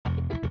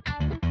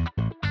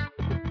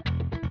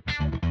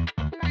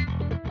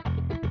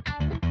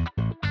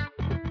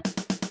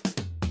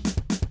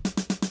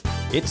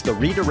It's the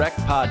Redirect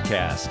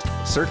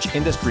Podcast. Search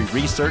industry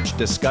research,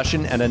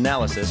 discussion, and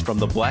analysis from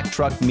the Black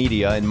Truck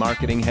Media and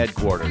Marketing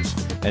Headquarters.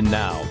 And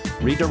now,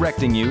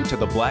 redirecting you to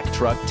the Black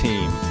Truck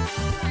team.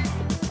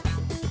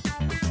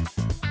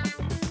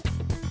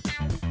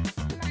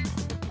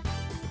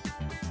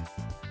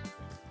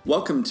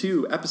 Welcome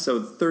to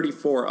episode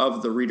 34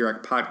 of the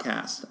Redirect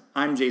Podcast.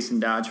 I'm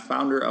Jason Dodge,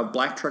 founder of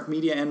Black Truck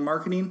Media and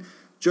Marketing.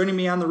 Joining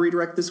me on the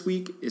Redirect this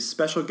week is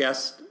special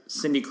guest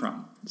Cindy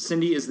Krum.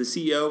 Cindy is the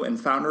CEO and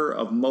founder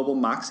of Mobile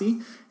Moxie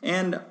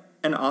and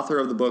an author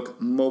of the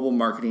book Mobile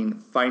Marketing,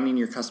 Finding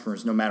Your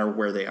Customers No Matter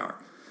Where They Are.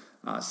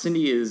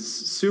 Cindy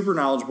is super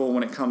knowledgeable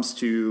when it comes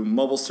to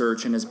mobile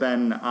search and has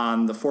been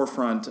on the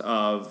forefront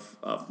of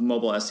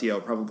mobile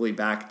SEO probably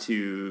back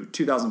to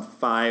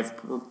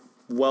 2005,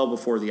 well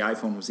before the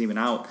iPhone was even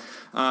out.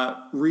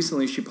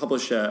 Recently, she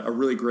published a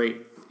really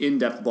great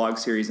in-depth blog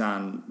series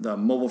on the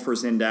mobile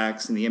first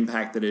index and the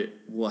impact that it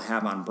will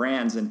have on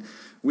brands. And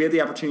we had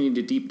the opportunity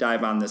to deep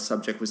dive on this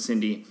subject with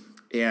Cindy,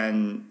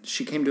 and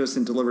she came to us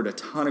and delivered a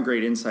ton of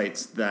great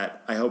insights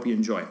that I hope you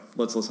enjoy.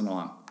 Let's listen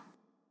along.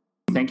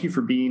 Thank you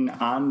for being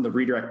on the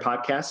Redirect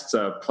Podcast. It's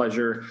a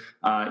pleasure.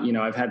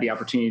 I've had the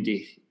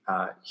opportunity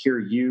to hear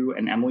you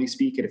and Emily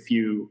speak at a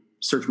few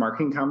search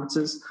marketing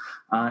conferences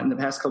in the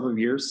past couple of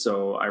years.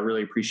 So I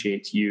really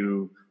appreciate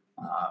you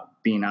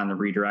being on the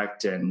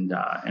Redirect and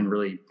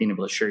really being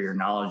able to share your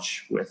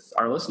knowledge with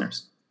our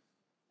listeners.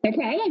 No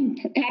problem.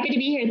 Happy to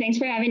be here. Thanks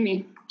for having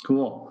me.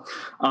 Cool.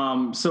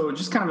 So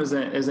just kind of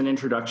as an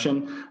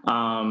introduction,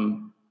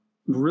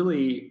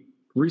 really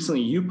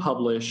recently you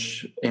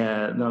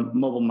the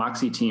Mobile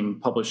Moxie team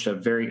published a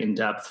very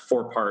in-depth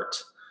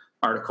 4-part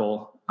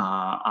article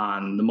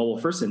on the mobile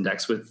first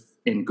index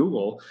in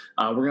Google.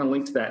 We're going to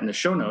link to that in the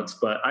show notes,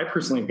 but I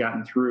personally have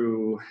gotten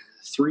through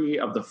 3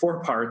 of the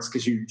 4 parts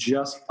because you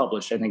just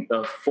published, I think,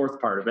 the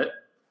 4th part of it.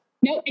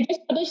 No, I just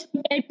published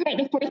the 3rd part.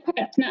 The 4th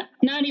part's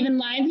not even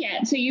live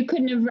yet, so you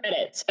couldn't have read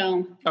it.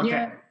 So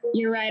okay.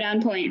 You're right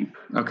on point.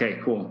 Okay,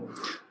 cool.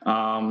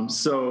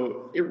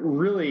 So it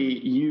really,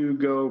 you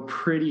go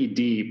pretty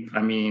deep.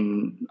 I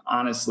mean,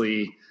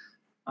 honestly,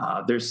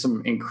 there's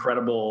some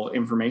incredible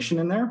information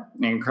in there,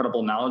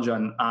 incredible knowledge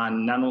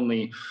on not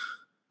only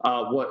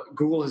what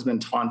Google has been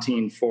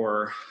taunting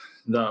for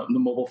the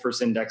mobile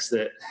first index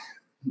that,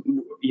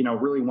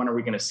 really when are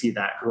we going to see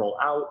that roll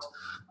out?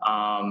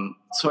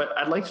 So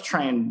I'd like to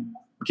try and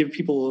give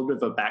people a little bit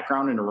of a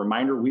background and a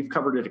reminder. We've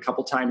covered it a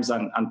couple times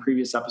on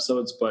previous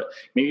episodes, but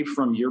maybe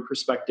from your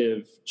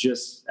perspective,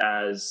 just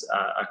as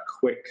a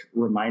quick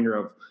reminder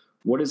of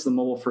what is the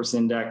mobile first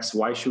index?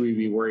 Why should we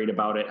be worried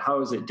about it?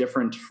 How is it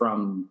different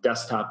from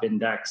desktop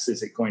index?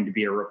 Is it going to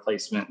be a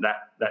replacement?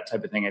 That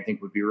type of thing I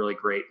think would be really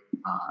great.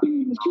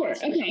 Sure.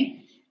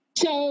 Okay.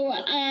 So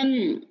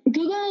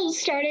Google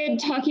started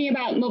talking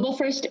about mobile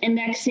first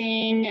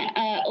indexing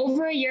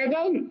over a year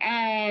ago,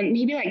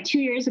 maybe like 2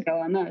 years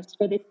ago almost,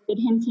 but they've been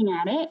hinting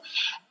at it.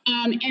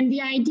 And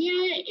the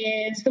idea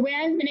is, the way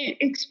I've been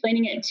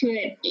explaining it to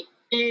it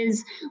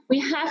is we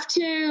have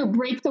to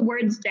break the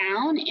words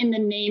down in the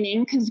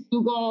naming, because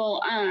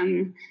Google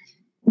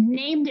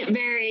named it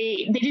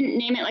they didn't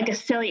name it like a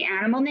silly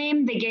animal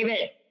name. They gave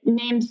it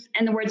names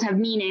and the words have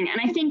meaning. And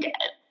I think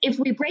if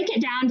we break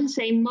it down to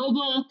say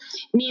mobile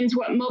means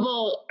what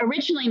mobile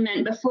originally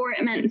meant before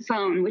it meant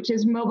phone, which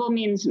is mobile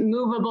means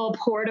movable,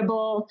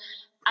 portable,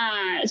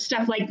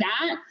 stuff like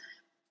that.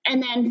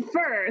 And then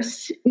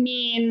first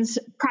means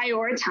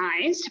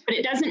prioritized, but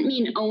it doesn't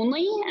mean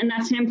only, and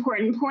that's an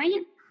important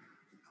point.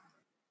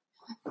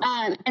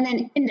 And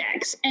then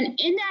index. And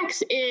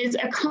index is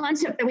a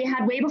concept that we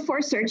had way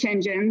before search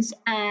engines.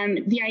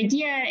 The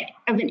idea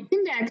of an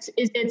index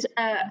is it's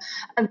a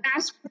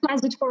vast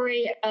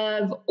repository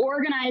of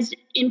organized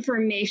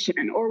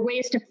information or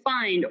ways to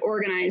find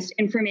organized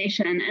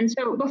information. And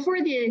so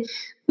before the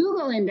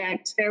Google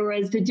index, there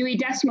was the Dewey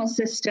Decimal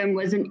System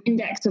was an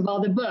index of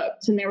all the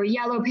books, and there were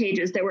yellow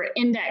pages that were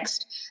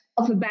indexed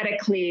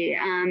alphabetically,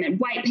 and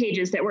white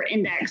pages that were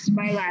indexed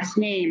by last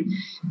name,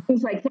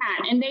 things like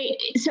that. And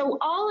so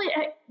all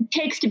it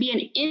takes to be an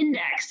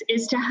index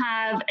is to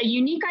have a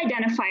unique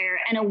identifier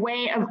and a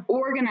way of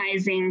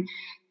organizing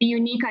the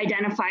unique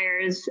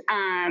identifiers,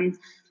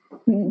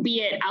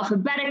 be it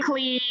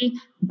alphabetically,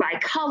 by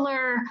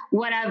color,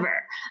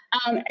 whatever.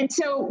 And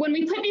so when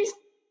we put these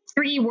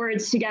 3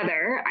 words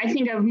together, I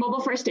think of mobile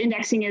first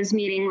indexing as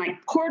meaning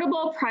like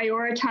portable,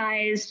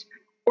 prioritized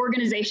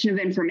organization of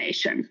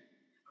information.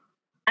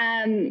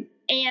 And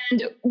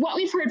what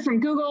we've heard from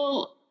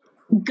Google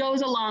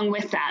goes along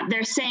with that.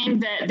 They're saying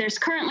that there's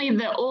currently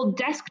the old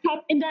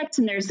desktop index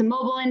and there's the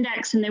mobile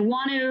index, and they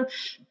want to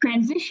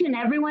transition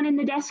everyone in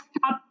the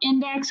desktop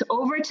index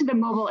over to the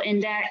mobile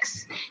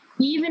index,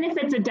 even if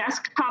it's a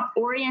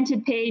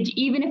desktop-oriented page,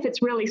 even if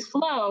it's really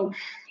slow.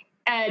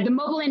 The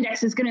mobile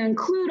index is going to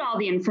include all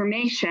the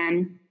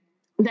information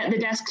that the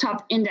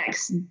desktop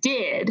index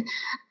did.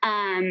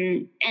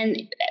 And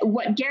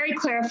what Gary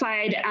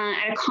clarified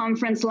at a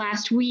conference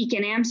last week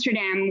in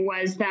Amsterdam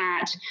was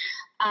that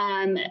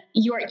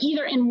you're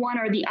either in one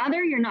or the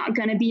other. You're not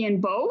going to be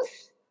in both.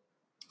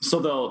 So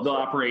they'll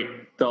operate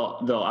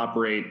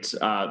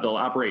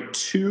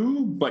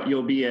two, but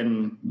you'll be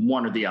in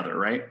one or the other,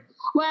 right?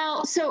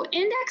 Well, so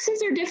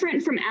indexes are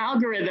different from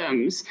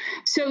algorithms.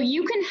 So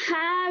you can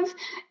have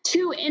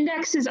two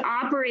indexes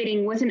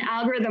operating with an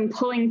algorithm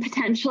pulling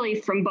potentially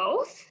from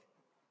both.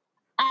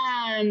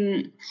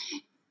 And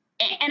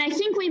I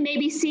think we may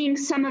be seeing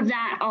some of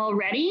that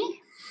already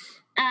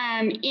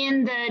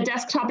in the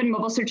desktop and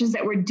mobile searches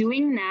that we're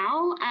doing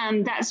now.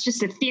 That's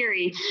just a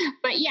theory.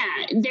 But yeah,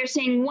 they're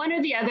saying one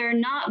or the other,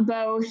 not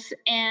both.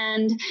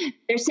 And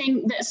they're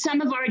saying that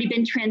some have already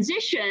been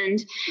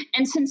transitioned.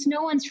 And since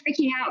no one's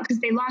freaking out because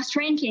they lost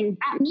ranking,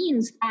 that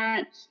means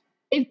that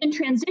they've been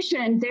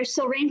transitioned, they're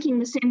still ranking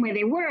the same way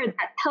they were.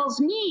 That tells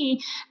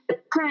me the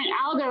current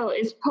algo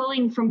is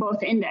pulling from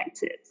both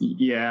indexes.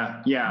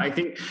 Yeah, I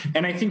think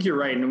you're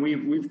right. And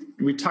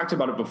we've talked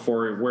about it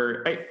before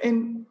where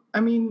in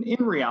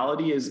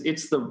reality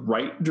it's the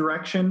right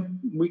direction,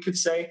 we could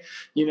say,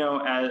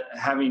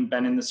 having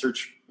been in the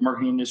search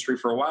marketing industry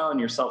for a while and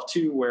yourself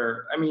too,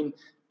 where,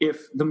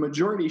 if the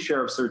majority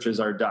share of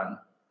searches are done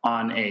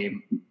on a,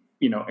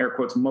 air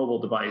quotes, mobile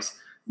device,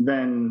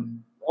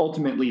 then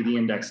ultimately the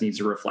index needs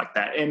to reflect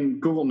that.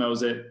 And Google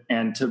knows it.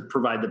 And to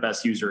provide the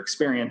best user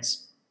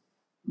experience,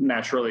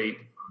 naturally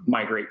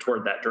migrate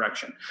toward that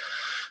direction.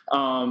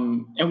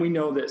 And we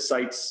know that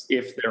sites,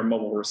 if they're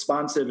mobile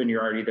responsive and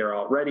you're already there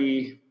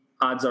already,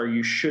 odds are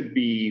you should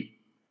be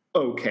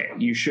okay.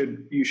 You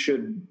shouldn't,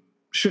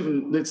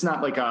 it's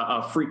not like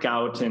a freak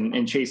out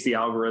and chase the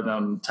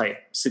algorithm type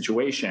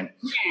situation.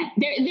 Yeah,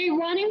 they're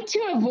wanting to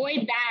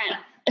avoid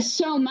that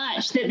so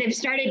much that they've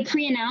started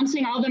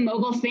pre-announcing all the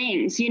mobile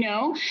things. They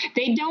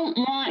don't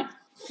want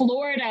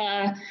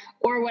Florida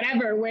or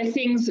whatever where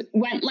things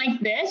went like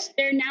this.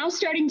 They're now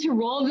starting to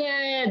roll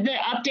the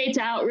updates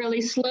out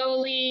really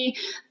slowly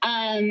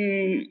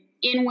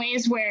in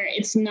ways where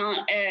it's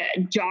not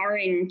a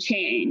jarring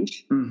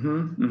change.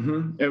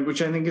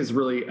 Which I think that's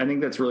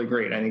really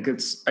great. I think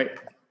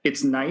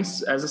it's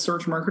nice as a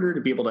search marketer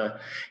to be able to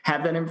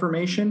have that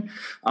information.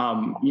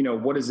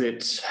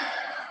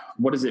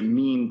 What does it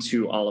mean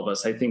to all of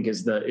us, I think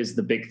is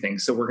the big thing.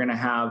 So we're going to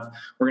have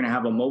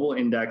a mobile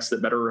index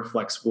that better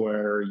reflects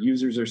where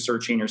users are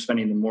searching or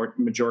spending the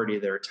majority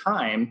of their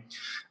time.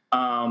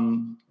 I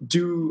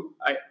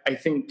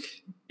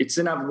think it's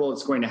inevitable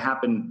it's going to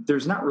happen.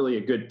 There's not really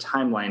a good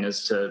timeline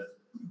as to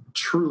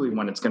truly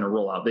when it's going to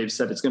roll out. They've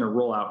said it's going to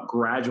roll out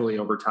gradually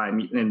over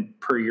time. And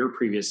per your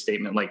previous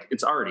statement, like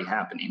it's already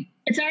happening.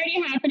 It's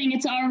already happening.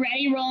 It's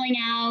already rolling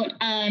out.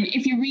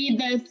 If you read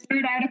the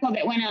third article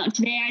that went out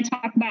today, I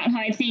talk about how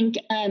I think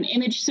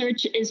image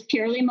search is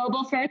purely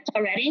mobile first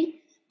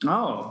already.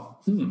 Oh,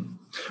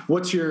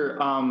 What's your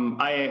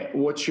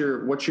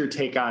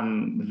take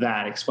on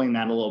that? Explain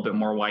that a little bit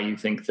more. Why you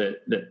think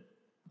that the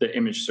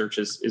image search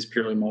is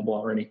purely mobile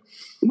already?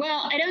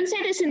 Well, I don't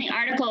say this in the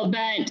article,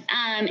 but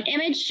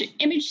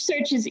image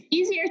search is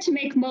easier to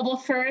make mobile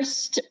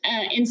first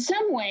in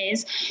some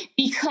ways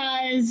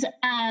because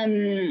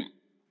part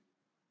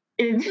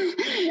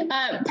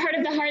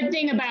of the hard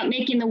thing about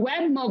making the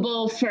web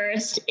mobile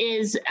first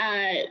is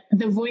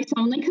the voice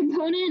only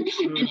component,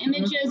 and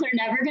images are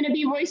never going to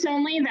be voice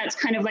only. That's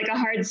kind of like a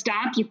hard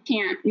stop. You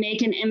can't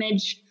make an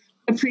image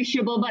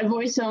appreciable by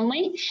voice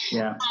only.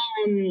 Yeah.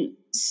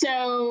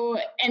 So,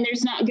 and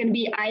there's not going to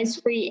be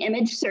eyes-free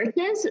image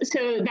searches.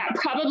 So that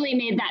probably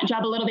made that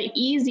job a little bit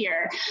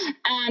easier.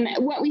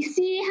 What we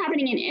see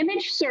happening in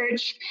image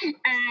search,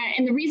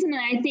 and the reason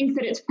that I think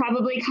that it's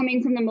probably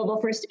coming from the mobile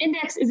first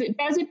index is it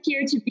does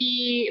appear to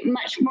be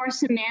much more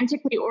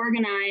semantically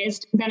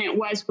organized than it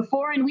was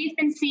before. And we've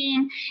been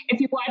seeing,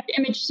 if you watch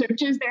image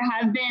searches, there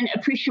have been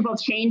appreciable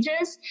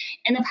changes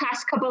in the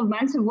past couple of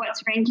months of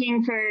what's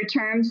ranking for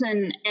terms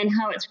and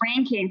how it's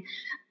ranking.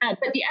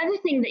 But the other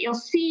thing that you'll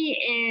see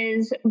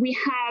is we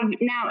have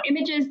now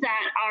images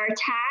that are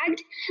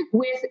tagged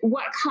with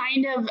what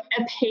kind of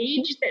a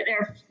page that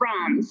they're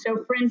from.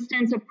 So for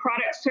instance, a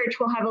product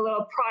search will have a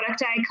little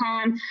product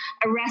icon,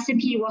 a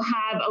recipe will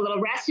have a little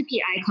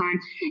recipe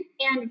icon.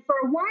 And for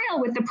a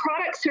while with the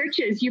product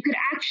searches, you could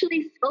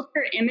actually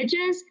filter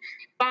images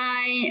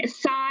by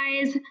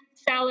size,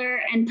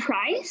 seller, and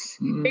price.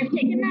 They've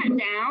taken that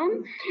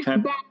down. Okay.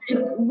 But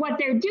what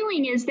they're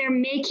doing is they're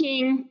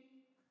making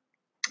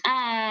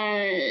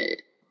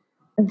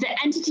the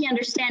entity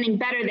understanding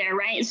better there,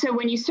 right? So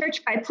when you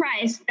search by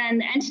price, then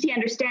the entity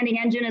understanding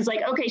engine is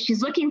like, okay,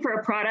 she's looking for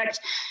a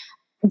product,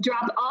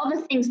 drop all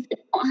the things that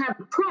don't have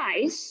a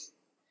price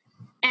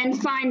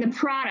and find the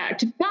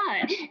product.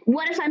 But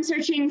what if I'm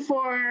searching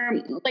for,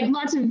 like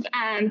lots of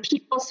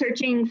people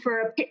searching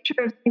for a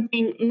picture of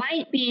something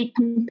might be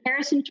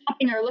comparison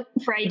shopping or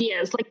looking for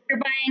ideas. Like you're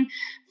buying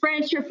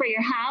furniture for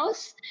your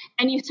house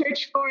and you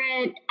search for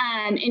it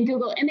in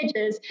Google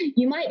Images,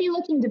 you might be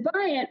looking to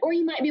buy it, or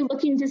you might be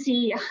looking to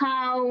see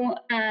how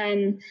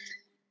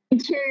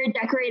interior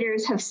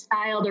decorators have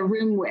styled a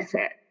room with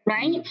it,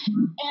 right?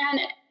 And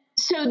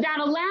so that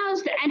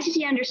allows the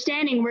entity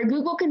understanding where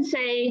Google can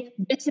say,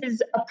 this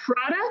is a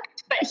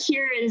product but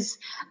here is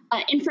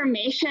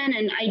information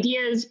and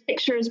ideas,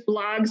 pictures,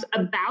 blogs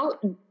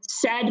about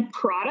said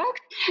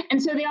product.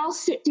 And so they all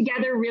sit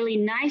together really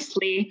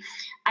nicely.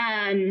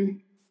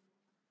 And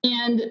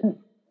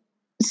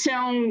so,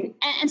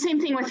 and same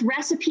thing with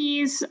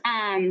recipes.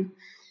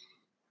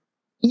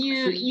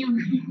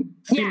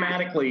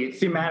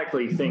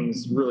 Thematically,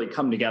 things really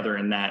come together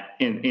in that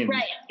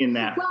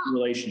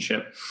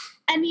relationship.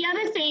 And the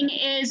other thing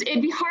is,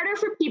 it'd be harder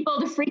for people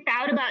to freak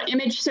out about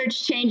image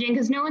search changing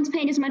because no one's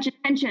paying as much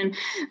attention.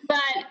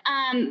 But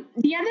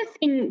the other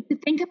thing to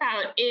think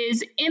about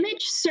is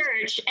image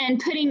search and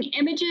putting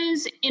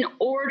images in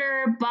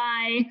order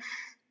by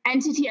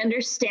entity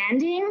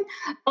understanding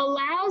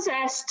allows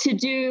us to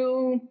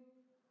do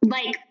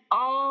like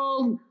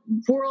all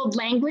world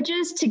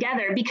languages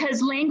together,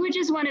 because language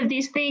is one of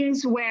these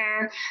things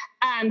where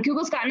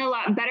Google's gotten a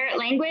lot better at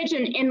language.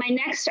 And in my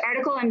next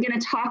article, I'm going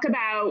to talk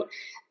about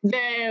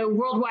the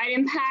worldwide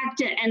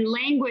impact and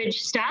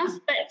language stuff,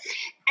 but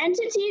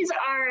entities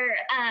are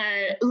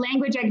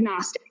language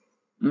agnostic.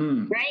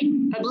 Right?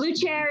 A blue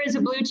chair is a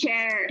blue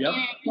chair in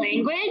a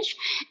language.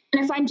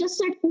 And if I'm just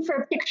searching for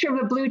a picture of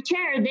a blue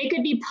chair, they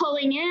could be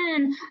pulling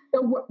in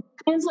the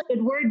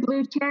translated word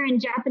blue chair in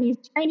Japanese,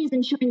 Chinese,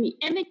 and showing the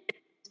images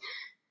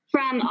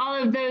from all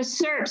of those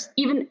SERPs,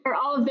 or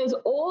all of those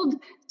old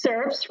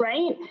SERPs,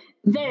 right?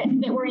 That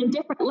were in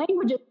different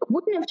languages that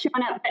wouldn't have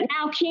shown up, but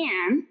now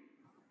can,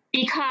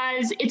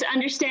 because it's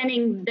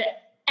understanding the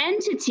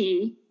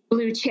entity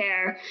blue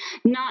chair,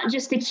 not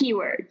just the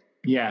keyword.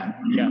 Yeah,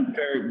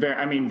 very, very.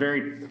 I mean,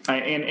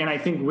 and I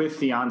think with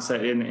the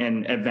onset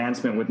and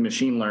advancement with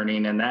machine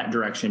learning and that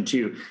direction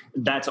too,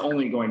 that's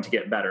only going to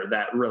get better.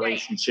 That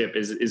relationship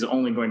is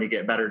only going to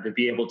get better to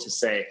be able to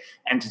say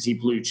entity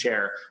blue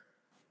chair.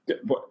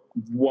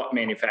 What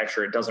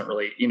manufacturer? It doesn't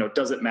really,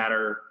 doesn't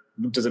matter.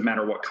 Doesn't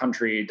matter what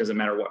country. Doesn't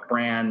matter what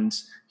brand.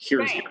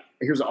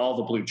 Here's all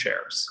the blue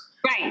chairs.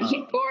 Right,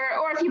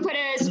 or if you put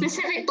a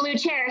specific blue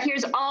chair,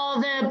 here's all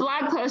the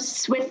blog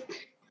posts with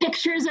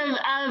pictures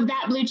of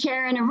that blue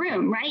chair in a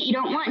room, right? You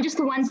don't want just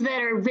the ones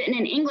that are written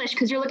in English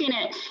because you're looking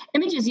at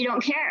images you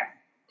don't care.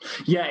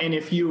 Yeah, and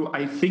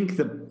I think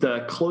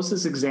the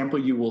closest example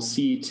you will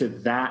see to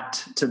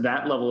that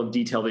level of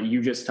detail that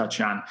you just touched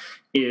on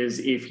is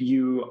if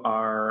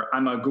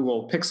I'm a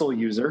Google Pixel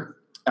user,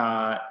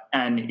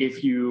 and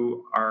if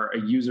you are a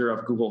user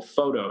of Google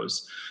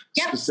Photos,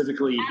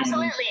 specifically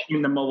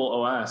in the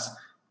mobile OS,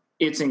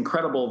 it's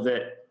incredible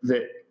that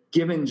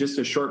given just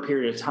a short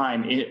period of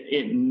time,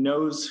 it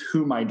knows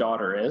who my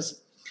daughter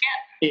is.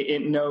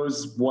 It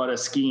knows what a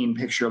skiing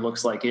picture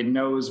looks like. It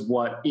knows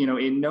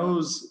it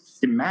knows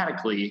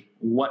thematically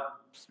what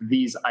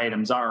these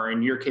items are.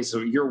 In your case,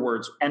 of your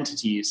words,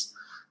 entities,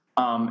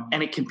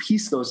 and it can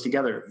piece those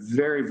together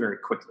very, very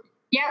quickly.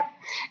 Yep.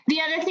 The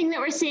other thing that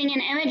we're seeing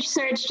in image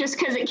search, just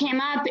because it came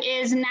up,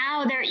 is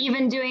now they're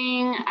even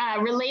doing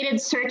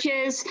related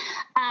searches,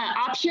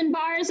 option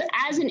bars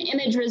as an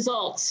image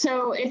result.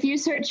 So if you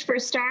search for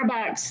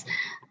Starbucks,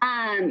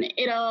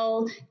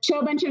 it'll show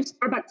a bunch of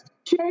Starbucks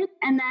pictures,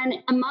 and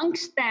then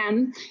amongst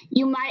them,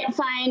 you might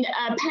find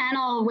a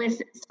panel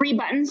with 3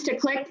 buttons to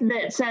click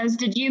that says,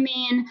 did you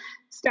mean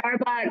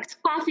Starbucks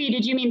coffee?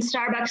 Did you mean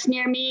Starbucks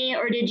near me?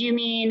 Or did you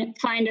mean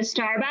find a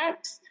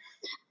Starbucks?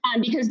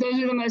 Because those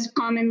are the most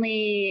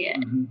commonly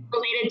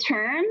related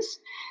terms.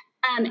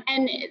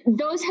 And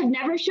those have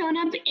never shown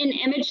up in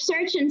image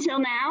search until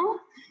now.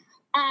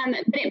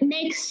 But it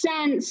makes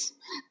sense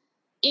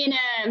in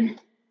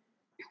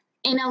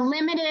a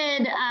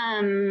limited,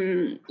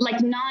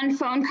 like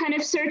non-phone kind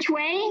of search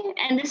way.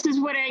 And this is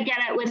what I get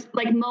at with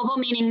like mobile,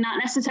 meaning not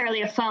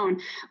necessarily a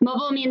phone.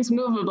 Mobile means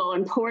movable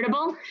and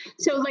portable.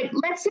 So like,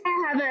 let's say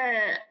I have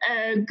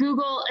a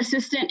Google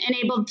Assistant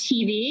enabled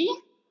TV.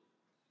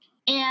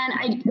 And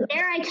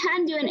I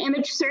can do an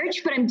image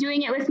search, but I'm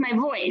doing it with my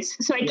voice.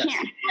 So I can't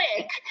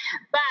click,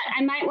 but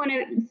I might want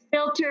to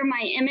filter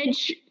my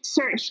image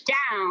search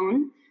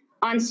down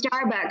on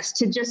Starbucks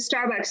to just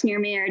Starbucks near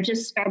me, or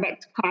just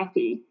Starbucks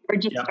coffee, or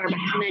just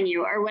Starbucks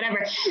menu, or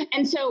whatever.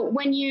 And so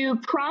when you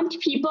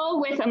prompt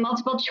people with a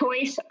multiple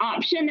choice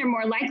option, they're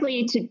more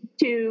likely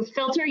to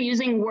filter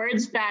using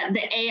words that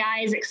the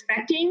AI is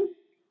expecting,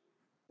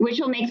 which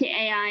will make the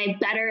AI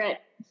better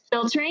at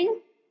filtering.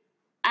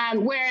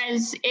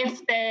 Whereas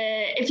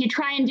if you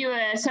try and do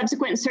a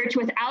subsequent search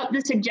without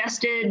the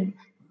suggested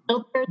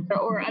filters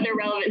or other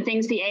relevant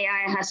things, the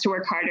AI has to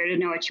work harder to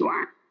know what you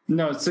want.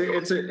 No,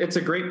 it's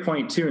a great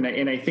point too,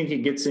 and I think it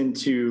gets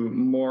into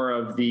more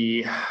of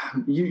the.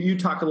 You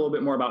talk a little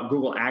bit more about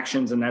Google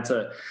Actions, and that's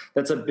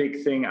a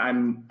big thing. I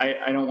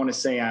don't want to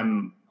say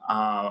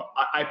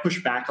I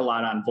push back a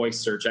lot on voice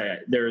search.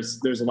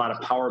 There's a lot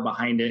of power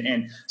behind it,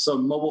 and so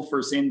mobile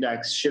first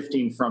index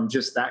shifting from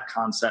just that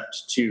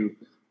concept to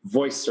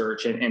voice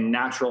search and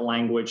natural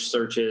language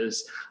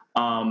searches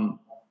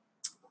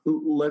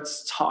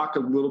let's talk a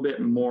little bit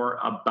more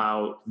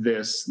about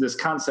this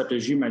concept,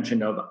 as you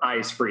mentioned, of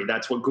eyes free.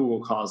 That's what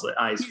Google calls it,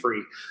 eyes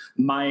free.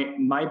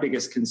 My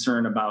biggest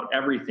concern about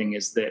everything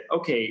is that,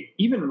 okay,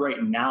 even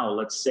right now,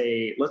 let's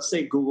say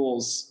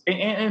Google's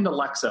and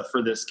Alexa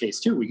for this case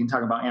too. We can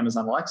talk about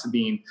Amazon Alexa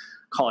being,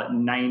 call it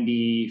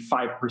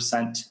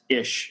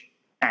 95%-ish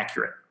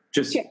accurate,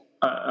 just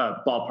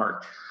a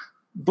ballpark.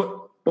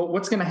 But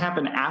what's going to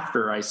happen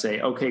after I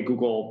say, okay,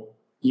 Google,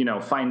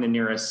 find the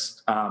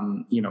nearest,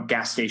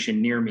 gas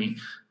station near me?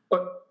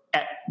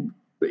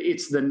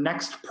 It's the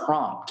next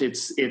prompt.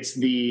 It's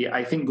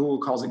I think Google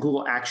calls it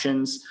Google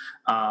Actions.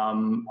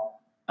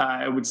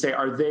 I would say,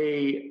 are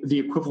they the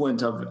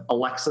equivalent of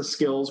Alexa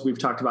skills? We've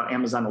talked about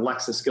Amazon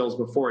Alexa skills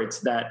before. It's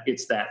that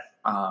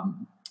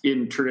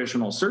in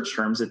traditional search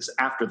terms, it's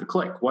after the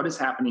click. What is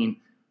happening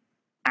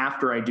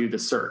after I do the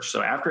search?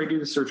 So after I do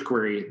the search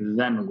query,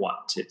 then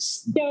what?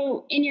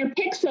 So in your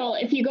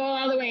Pixel, if you go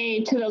all the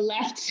way to the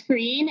left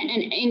screen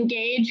and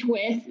engage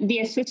with the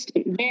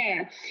assistant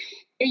there,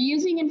 you're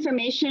using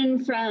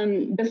information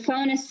from the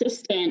phone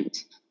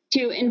assistant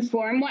to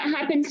inform what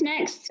happens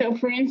next. So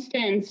for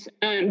instance,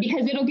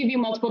 because it'll give you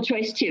multiple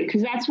choice too,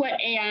 because that's what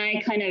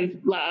AI kind of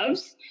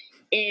loves,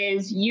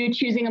 is you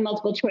choosing a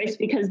multiple choice,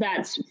 because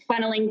that's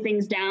funneling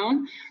things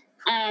down.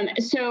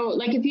 So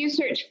like if you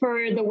search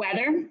for the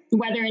weather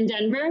in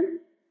Denver,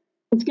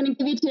 it's going to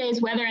give you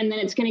today's weather, and then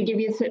it's going to give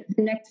you the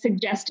next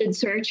suggested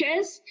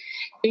searches.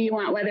 Do you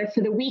want weather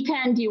for the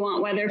weekend? Do you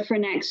want weather for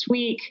next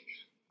week?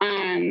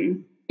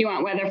 Do you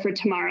want weather for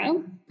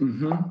tomorrow?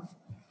 Mm-hmm.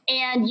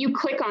 And you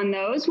click on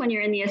those when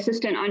you're in the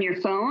assistant on your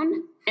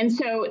phone. And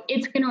so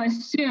it's going to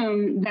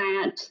assume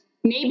that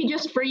maybe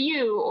just for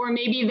you, or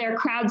maybe they're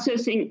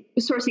crowdsourcing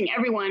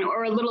everyone,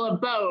 or a little of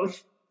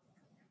both,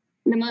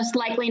 the most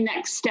likely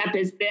next step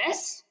is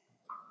this.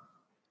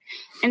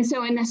 And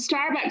so in the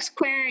Starbucks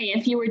query,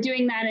 if you were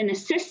doing that in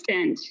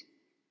Assistant,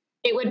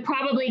 it would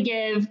probably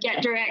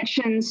get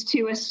directions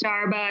to a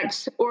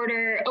Starbucks,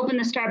 open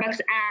the Starbucks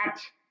app,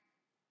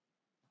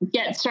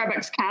 get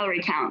Starbucks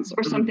calorie counts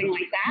or something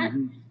like that.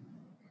 Mm-hmm.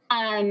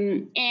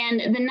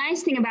 And the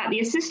nice thing about the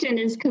Assistant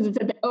is, because it's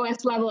at the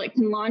OS level, it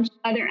can launch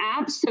other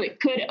apps. So it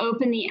could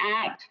open the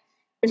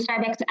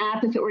Starbucks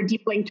app, if it were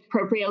deep linked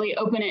appropriately,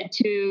 open it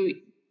to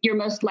your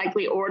most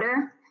likely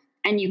order,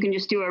 and you can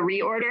just do a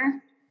reorder,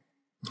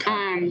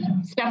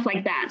 stuff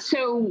like that.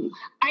 So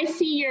I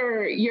see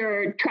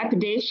your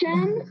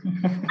trepidation,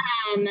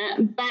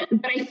 but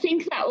I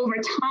think that over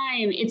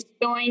time it's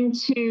going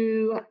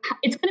to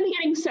be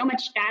getting so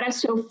much data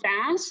so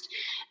fast,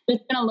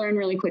 it's going to learn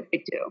really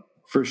quickly too.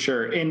 For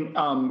sure. And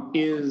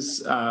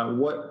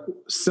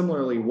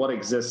what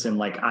exists in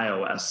like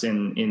iOS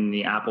in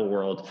the Apple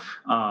world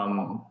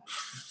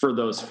for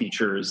those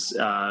features?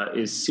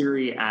 Is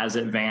Siri as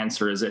advanced,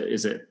 or is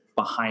it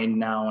behind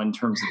now in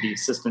terms of the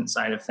assistant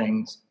side of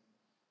things?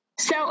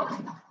 So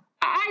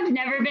I've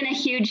never been a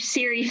huge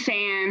Siri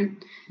fan.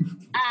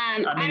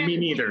 Me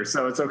neither,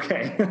 so it's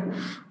okay.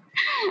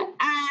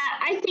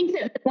 I think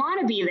that they want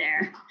to be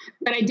there,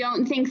 but I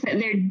don't think that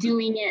they're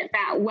doing it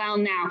that well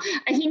now.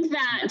 I think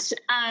that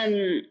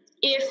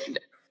if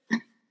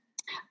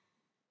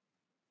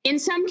in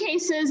some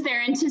cases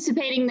they're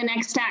anticipating the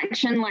next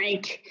action,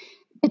 like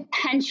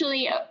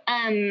potentially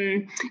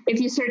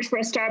if you search for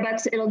a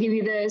Starbucks, it'll give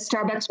you the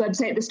Starbucks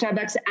website, the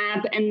Starbucks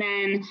app, and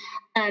then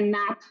a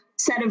map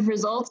set of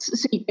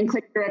results so you can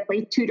click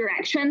directly two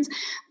directions.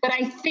 But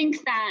I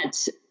think that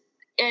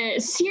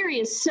Siri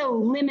is so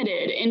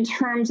limited in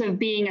terms of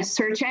being a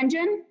search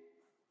engine.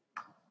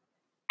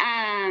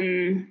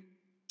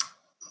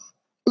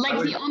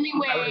 The only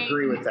way. I would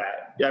agree with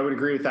that. Yeah, I would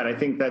agree with that. I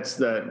think that's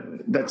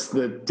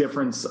the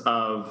difference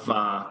of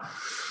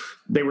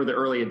they were the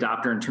early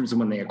adopter in terms of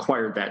when they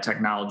acquired that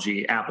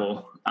technology,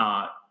 Apple,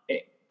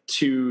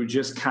 to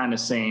just kind of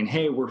saying,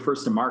 hey, we're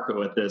first to market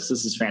with this.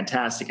 This is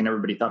fantastic. And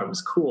everybody thought it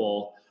was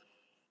cool.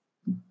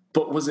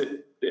 But was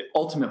it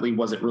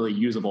really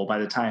usable by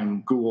the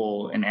time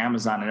Google and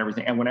Amazon and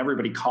everything? And when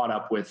everybody caught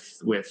up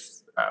with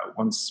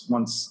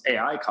once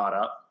AI caught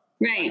up,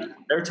 right,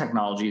 their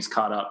technologies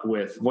caught up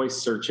with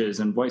voice searches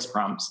and voice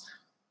prompts,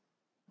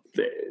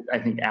 I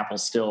think Apple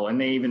still,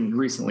 and they even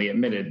recently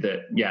admitted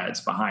that,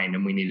 it's behind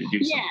and we need to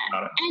do something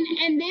about it.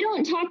 And they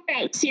don't talk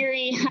about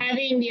Siri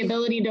having the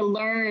ability to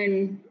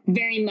learn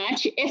very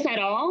much, if at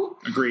all.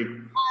 Agreed.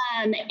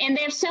 And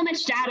they have so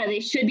much data, they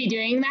should be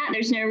doing that.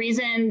 There's no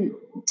reason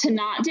to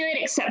not do it,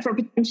 except for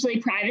potentially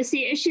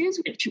privacy issues,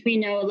 which we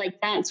know,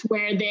 like, that's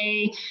where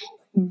they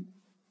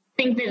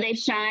think that they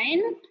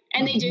shine.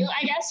 And they do,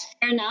 I guess,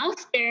 fair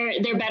enough.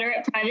 They're better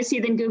at privacy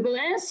than Google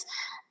is.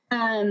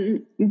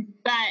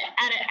 But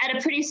at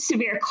a pretty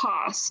severe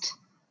cost.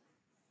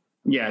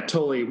 Yeah,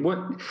 totally.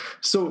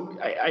 So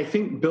I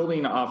think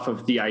building off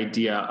of the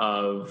idea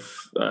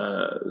of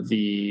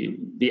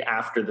the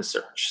after the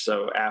search,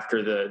 so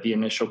after the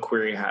initial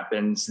query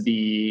happens,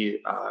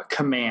 the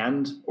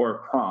command or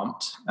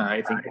prompt,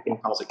 I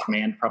think calls it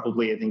command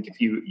probably. I think if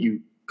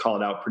you call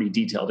it out pretty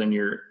detailed in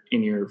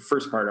your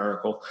first part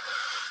article,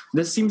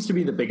 This seems to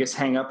be the biggest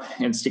hangup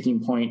and sticking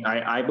point,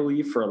 I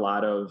believe, for a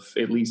lot of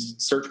at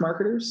least search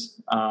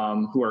marketers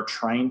who are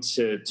trying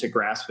to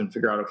grasp and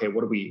figure out, okay,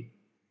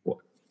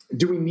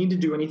 do we need to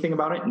do anything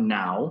about it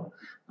now?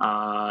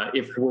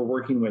 If we're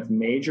working with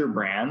major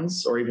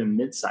brands or even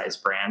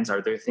mid-sized brands,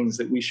 are there things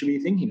that we should be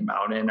thinking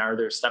about? And are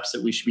there steps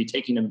that we should be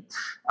taking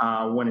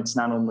when it's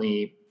not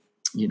only,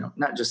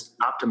 not just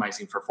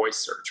optimizing for voice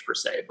search per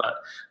se, but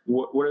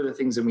what are the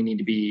things that we need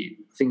to be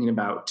thinking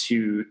about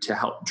to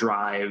help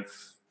drive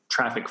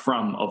traffic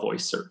from a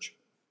voice search?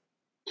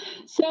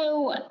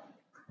 So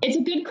it's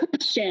a good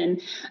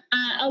question.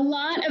 A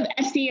lot of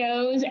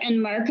SEOs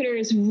and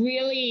marketers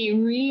really,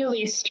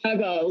 really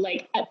struggle,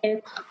 like at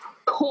their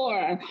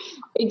core.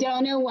 They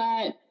don't know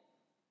what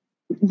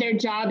their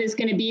job is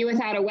going to be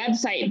without a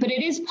website, but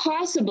it is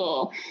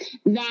possible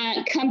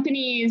that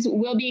companies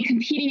will be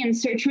competing in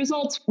search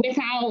results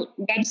without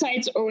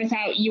websites or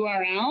without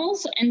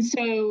URLs. And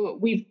so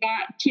we've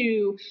got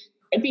to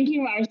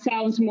thinking of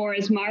ourselves more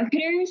as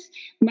marketers,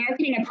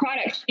 marketing a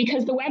product,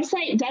 because the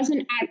website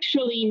doesn't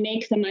actually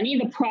make the money.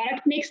 The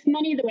product makes the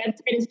money. The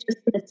website is just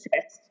an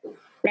assist,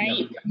 right?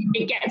 Yep.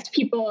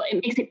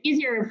 It makes it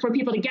easier for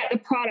people to get the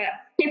product,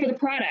 pay for the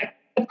product.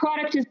 The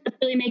product is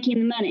really making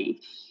the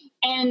money.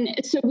 And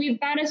so we've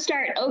got to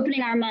start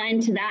opening our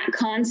mind to that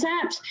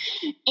concept.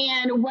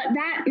 And what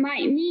that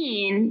might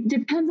mean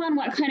depends on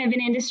what kind of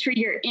an industry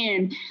you're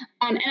in.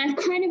 And I've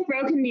kind of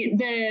broken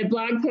the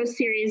blog post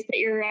series that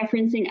you're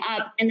referencing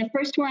up. And the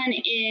first one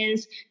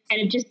is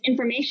kind of just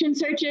information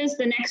searches.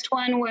 The next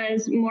one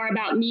was more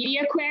about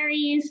media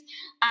queries,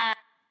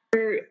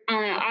 for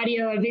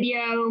audio or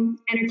video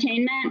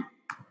entertainment.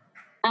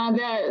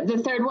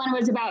 The third one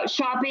was about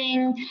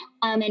shopping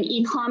and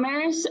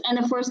e-commerce, and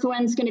the fourth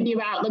one's going to be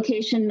about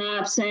location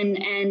maps and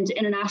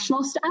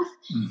international stuff.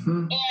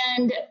 Mm-hmm.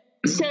 And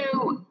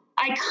so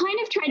I kind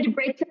of tried to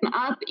break them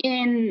up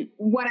in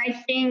what I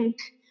think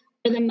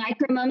are the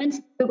micro moments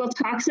Google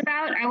talks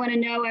about. I want to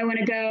know, I want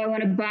to go, I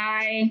want to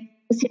buy.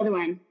 What's the other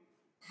one?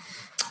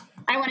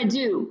 I want to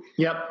do.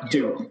 Yep,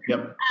 do.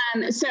 Yep.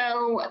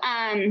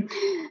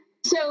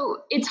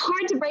 So it's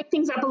hard to break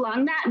things up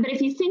along that, but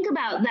if you think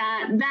about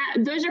that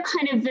those are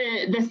kind of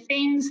the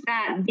things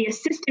that the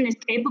assistant is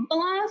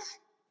capable of.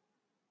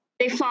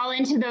 They fall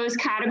into those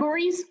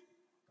categories.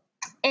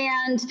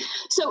 And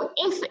so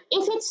if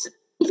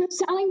you're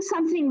selling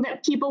something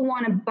that people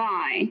want to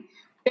buy,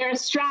 there are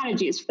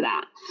strategies for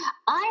that.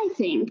 I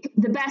think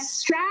the best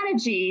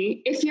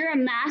strategy, if you're a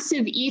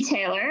massive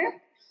e-tailer,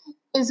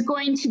 is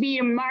going to be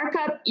to mark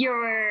up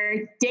your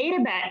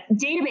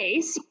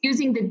database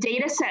using the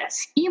dataset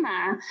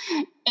schema,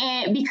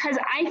 and because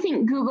I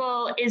think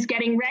Google is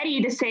getting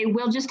ready to say,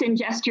 we'll just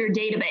ingest your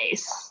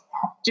database.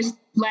 Just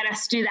let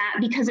us do that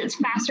because it's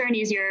faster and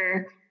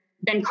easier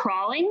than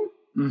crawling.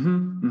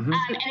 Mm-hmm, mm-hmm.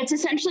 And it's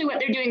essentially what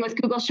they're doing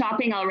with Google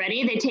Shopping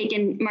already. They take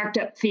in marked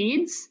up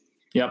feeds.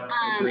 Yep.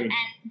 And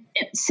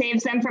it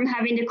saves them from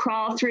having to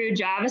crawl through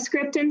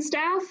JavaScript and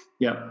stuff.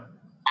 Yep.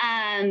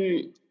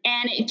 And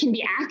it can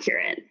be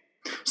accurate.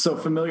 So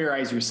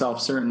familiarize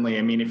yourself, certainly.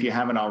 I mean, if you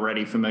haven't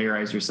already,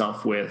 familiarize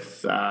yourself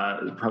with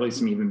probably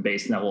some even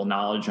base level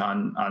knowledge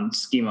on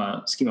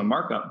schema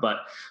markup.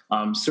 But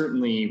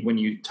certainly when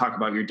you talk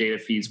about your data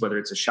feeds, whether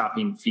it's a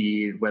shopping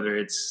feed, whether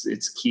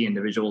it's key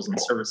individuals and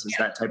services,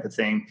 that type of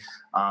thing,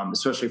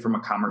 especially from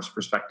a commerce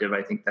perspective,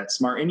 I think that's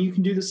smart. And you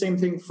can do the same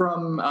thing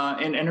from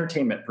an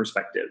entertainment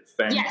perspective.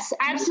 And yes,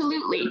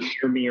 absolutely.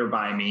 For me or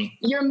by me.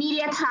 Your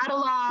media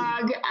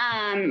catalog,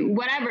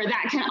 whatever,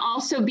 that can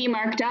also be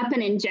marked up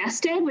and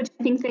ingested, which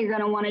I think they're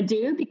going to want to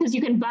do because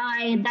you can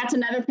buy, that's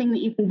another thing that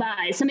you can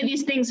buy. Some of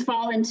these things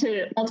fall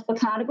into multiple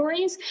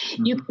categories.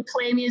 Mm-hmm. You can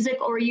play music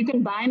or you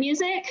can buy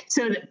music.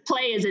 So that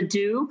play is a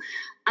do.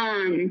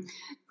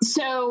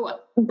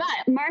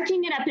 But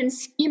marking it up in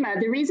schema,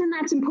 the reason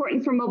that's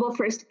important for mobile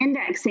first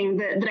indexing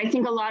that I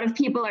think a lot of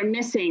people are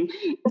missing,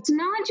 it's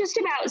not just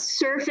about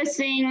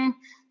surfacing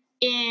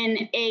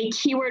in a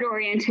keyword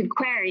oriented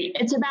query.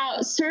 It's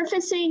about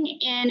surfacing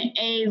in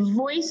a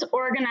voice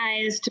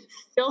organized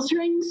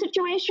filtering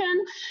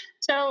situation.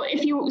 So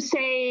if you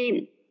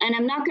say, and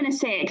I'm not going to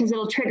say it because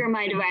it'll trigger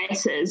my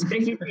devices, but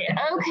if you say,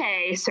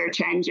 okay, search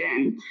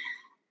engine,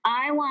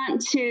 I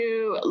want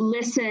to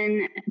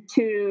listen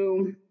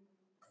to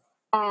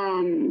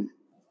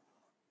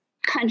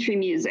country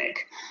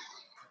music.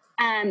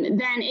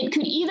 Then it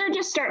could either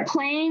just start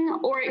playing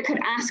or it could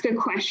ask a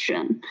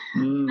question.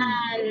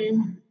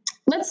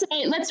 Let's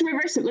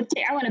reverse it. Let's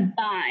say I want to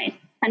buy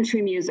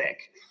country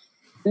music.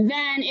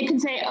 Then it can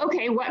say,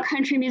 okay, what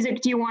country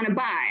music do you want to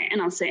buy?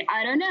 And I'll say,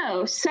 I don't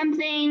know,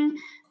 something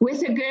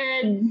with a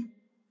good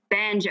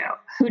banjo.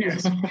 Who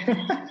knows? but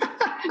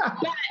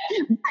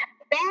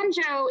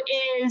banjo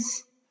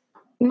is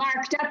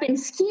marked up in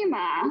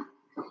schema,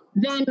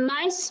 then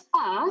my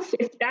stuff,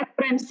 if that's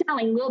what I'm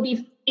selling, will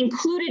be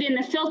included in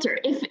the filter.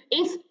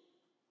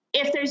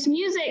 If there's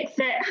music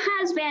that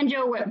has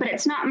banjo, but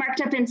it's not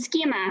marked up in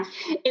schema,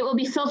 it will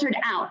be filtered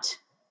out.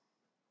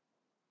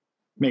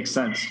 Makes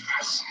sense.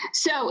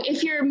 So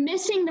if you're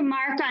missing the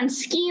mark on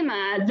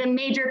schema, the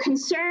major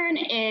concern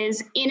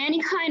is in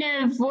any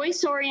kind of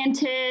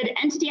voice-oriented,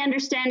 entity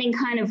understanding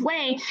kind of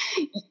way,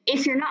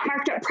 if you're not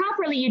marked up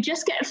properly, you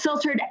just get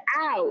filtered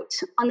out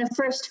on the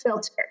first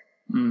filter.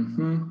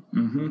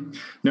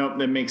 No,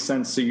 that makes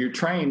sense. So you're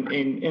trying,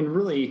 and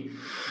really,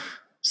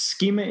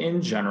 schema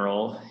in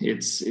general,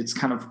 its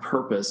kind of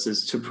purpose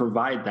is to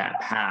provide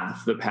that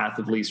path, the path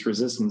of least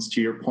resistance,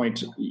 to your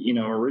point,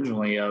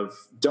 originally of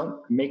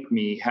don't make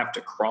me have to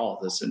crawl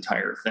this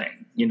entire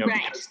thing,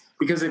 right.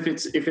 because if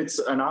it's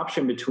an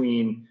option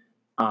between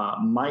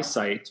my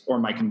site or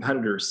my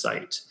competitor's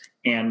site,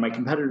 and my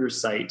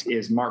competitor's site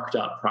is marked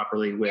up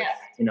properly with,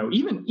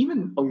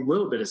 even a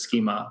little bit of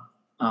schema,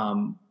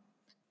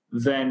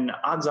 then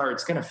odds are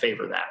it's going to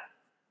favor that.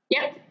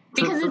 Yep.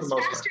 Because it's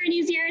faster and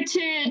easier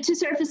to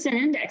surface an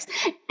index.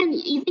 And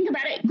you think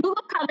about it,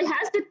 Google probably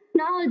has the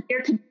technology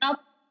or could develop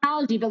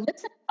technology to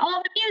listen to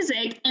all the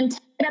music and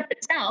take it up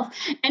itself.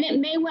 And it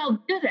may well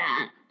do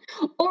that.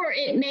 Or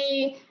it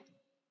may,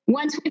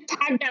 once we've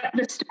tagged up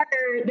the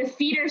starter, the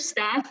feeder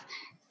stuff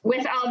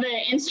with all the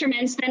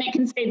instruments, then it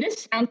can say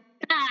this sounds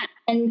like that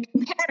and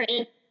compare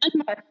it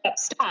unmarked up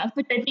stuff,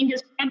 which I think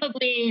is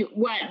probably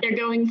what they're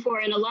going for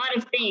in a lot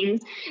of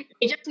things.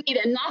 They just need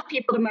enough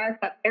people to mark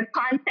up their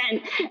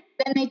content.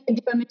 Then they can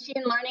do a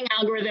machine learning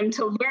algorithm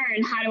to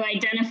learn how to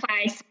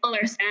identify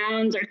similar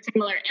sounds or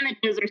similar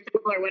images or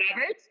similar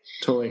whatever.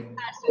 Totally.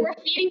 So we're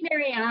feeding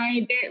their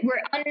AI.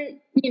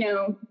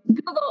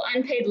 Google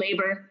unpaid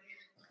labor.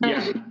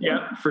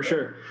 Yeah, for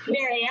sure.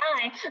 Their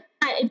AI,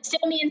 but it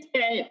still means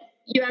that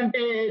you have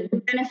the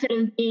benefit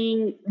of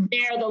being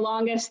there the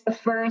longest, the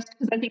first,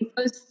 because I think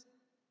those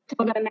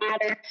still going to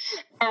matter,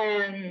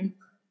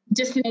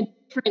 just in a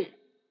different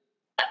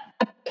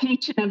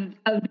application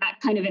of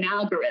that kind of an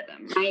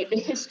algorithm, right? The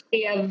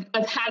history of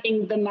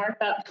having the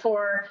markup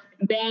for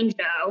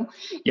banjo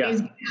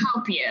is going to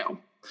help you.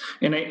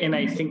 And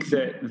I think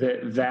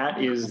that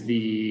is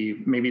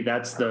maybe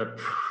that's the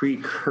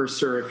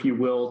precursor, if you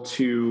will,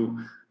 to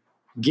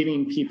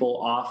getting people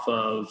off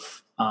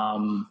of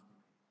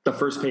the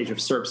first page of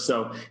SERPs.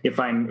 So if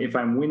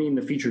I'm winning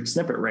the featured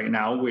snippet right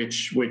now,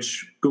 which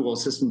Google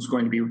Assistant is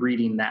going to be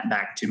reading that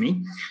back to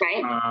me,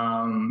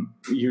 right?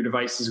 Your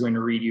device is going to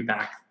read you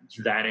back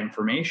that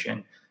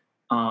information.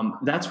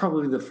 That's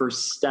probably the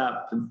first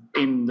step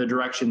in the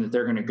direction that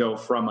they're going to go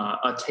from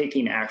a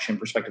taking action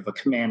perspective, a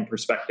command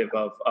perspective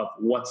of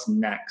what's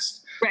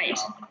next. Right.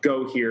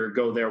 Go here,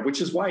 go there,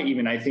 which is why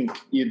even I think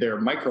their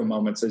micro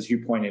moments, as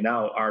you pointed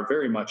out, are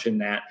very much in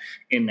that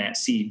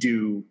see,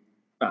 do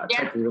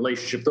type of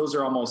relationship. Those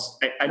are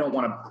almost, I don't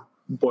want to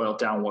boil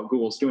down what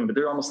Google's doing, but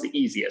they're almost the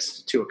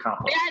easiest to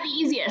accomplish. They're the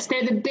easiest.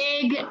 They're the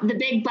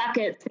big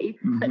buckets that you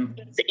put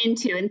things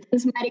into, and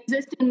things might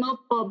exist in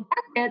multiple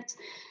buckets,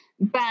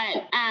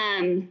 but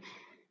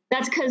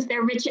that's because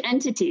they're rich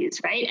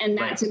entities, right? And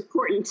that's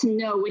important to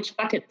know which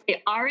buckets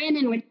they are in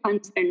and which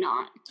ones they're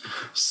not.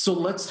 So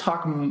let's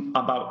talk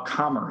about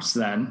commerce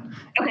then,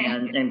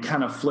 and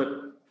kind of flip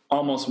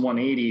almost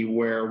 180,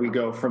 where we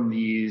go from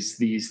these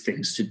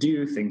things to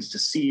do, things to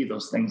see,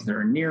 those things that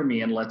are near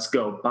me, and let's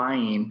go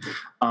buying.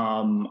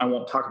 I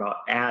won't talk about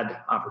ad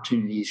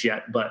opportunities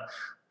yet, but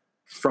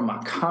from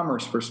a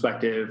commerce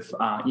perspective,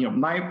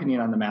 my opinion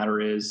on the matter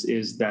is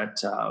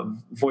that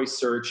voice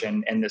search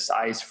and this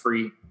eyes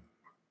free,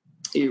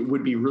 it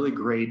would be really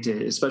great,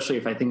 especially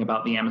if I think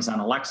about the Amazon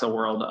Alexa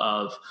world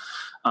of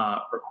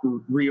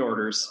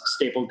reorders,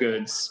 staple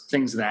goods,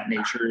 things of that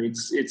nature.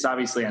 It's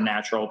obviously a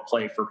natural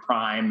play for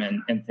Prime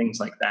and things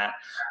like that.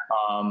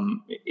 I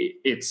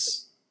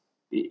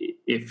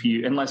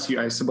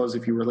suppose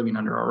if you were living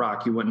under a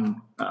rock, you wouldn't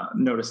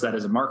notice that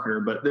as a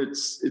marketer, but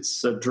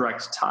it's a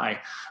direct tie.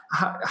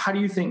 How do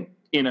you think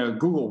in a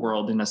Google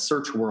world, in a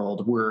search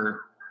world, we're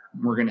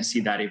going to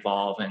see that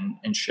evolve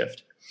and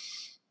shift?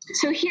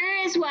 So here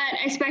is what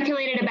I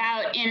speculated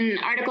about in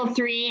Article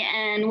 3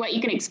 and what you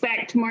can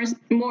expect more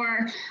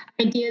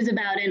ideas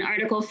about in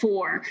Article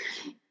 4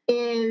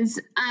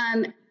 is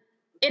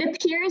it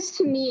appears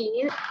to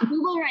me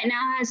Google right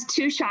now has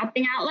two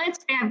shopping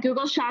outlets. They have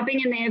Google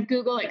Shopping and they have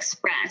Google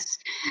Express.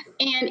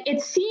 And it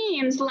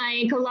seems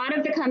like a lot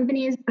of the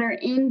companies that are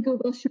in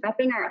Google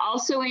Shopping are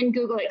also in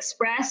Google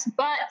Express,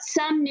 but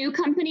some new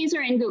companies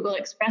are in Google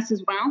Express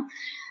as well.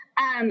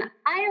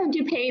 I don't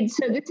do paid,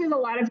 so this is a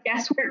lot of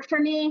guesswork for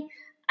me,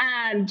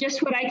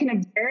 just what I can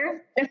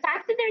observe. The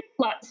fact that there's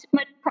so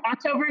much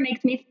crossover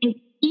makes me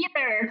think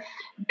either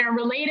they're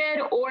related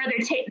or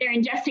they're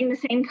ingesting the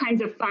same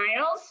kinds of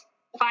files.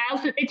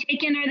 Files that they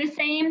take in are the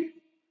same.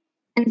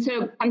 And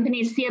so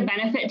companies see a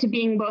benefit to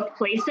being both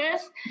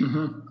places.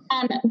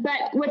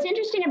 But what's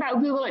interesting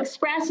about Google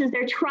Express is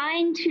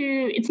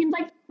it seems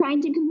like they're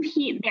trying to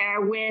compete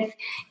there with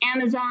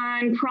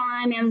Amazon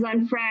Prime,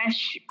 Amazon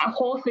Fresh,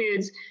 Whole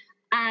Foods,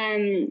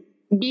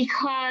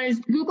 because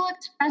Google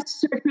Express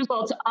search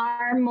results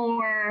are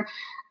more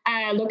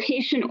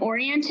location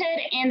oriented,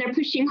 and they're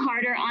pushing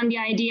harder on the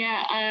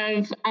idea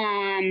of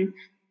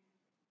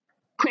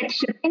quick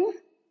shipping.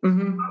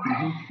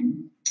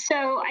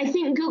 So I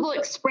think Google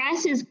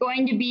Express is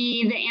going to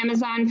be the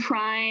Amazon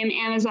Prime,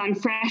 Amazon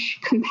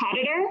Fresh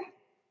competitor.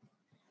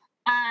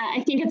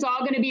 I think it's all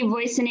going to be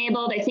voice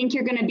enabled. I think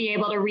you're going to be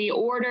able to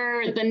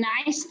reorder. The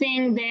nice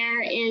thing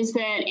there is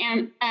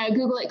that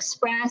Google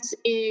Express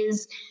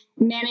is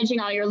managing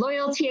all your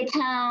loyalty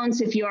accounts.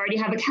 If you already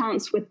have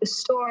accounts with the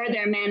store,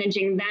 they're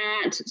managing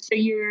that. So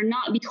you're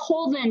not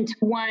beholden to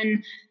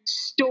one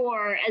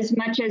store as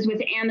much as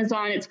with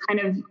Amazon, it's kind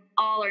of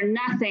all or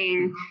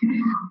nothing.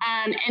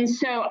 And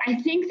so I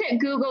think that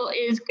Google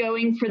is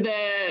going for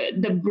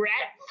the breadth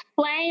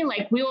play.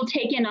 Like, we will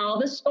take in all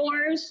the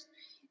stores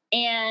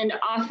and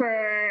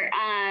offer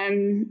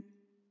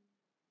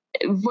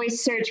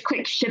voice search,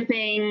 quick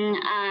shipping.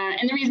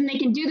 And the reason they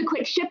can do the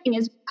quick shipping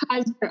is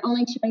because they're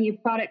only showing you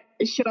product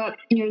that show up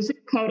in your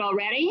zip code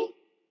already.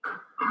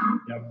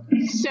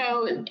 Yep.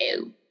 So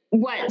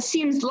what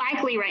seems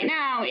likely right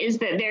now is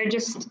that they're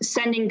just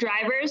sending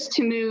drivers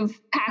to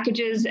move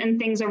packages and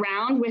things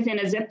around within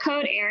a zip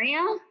code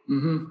area.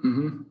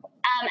 And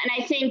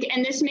I think,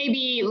 and this may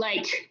be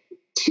like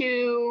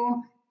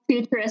too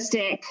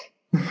futuristic,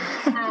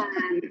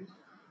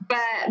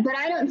 but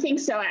I don't think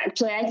so,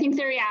 actually. I think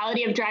the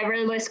reality of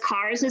driverless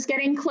cars is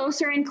getting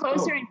closer and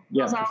closer, and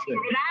Google's all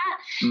over that.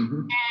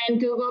 And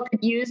Google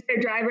could use their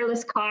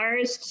driverless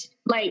cars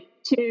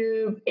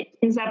to pick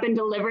things up and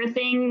deliver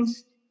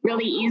things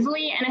really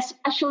easily. And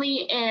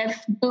especially if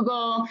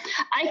Google,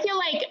 I feel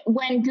like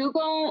when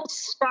Google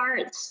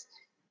starts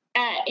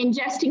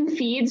ingesting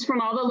feeds from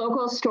all the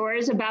local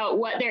stores about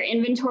what their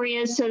inventory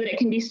is so that it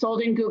can be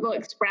sold in Google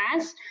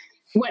Express,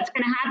 what's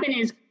going to happen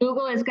is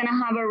Google is going to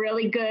have a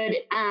really good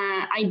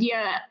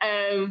idea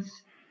of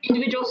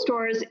individual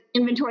stores'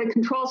 inventory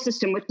control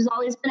system, which has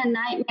always been a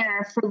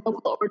nightmare for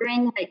local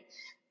ordering. Like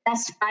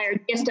Best Buy or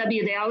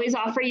DSW, they always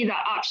offer you the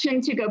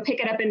option to go pick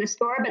it up in the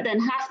store, but then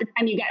half the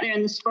time you get there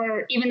in the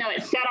store, even though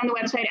it's said on the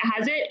website it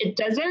has it, it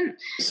doesn't.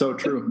 So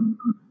true.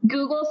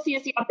 Google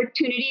sees the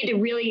opportunity to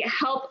really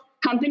help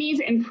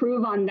companies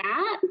improve on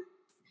that,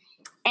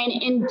 and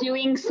in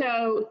doing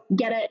so,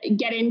 get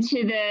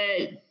into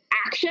the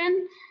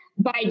action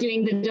by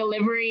doing the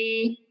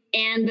delivery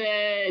and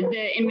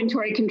the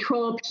inventory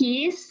control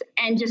piece,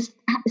 and just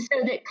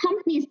so that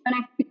companies don't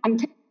have to become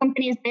tech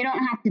companies, they don't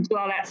have to do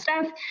all that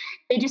stuff.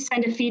 They just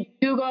send a feed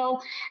to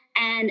Google,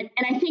 and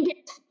I think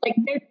it's like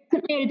they're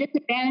definitely at a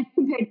disadvantage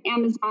compared to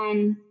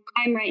Amazon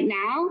Prime right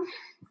now,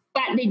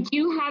 but they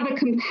do have a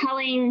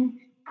compelling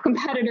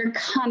competitor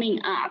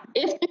coming up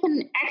if they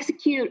can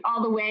execute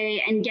all the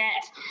way and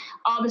get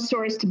all the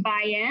stores to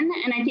buy in.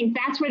 And I think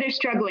that's where they're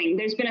struggling.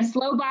 There's been a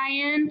slow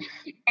buy-in,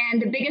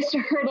 and the biggest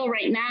hurdle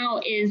right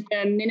now is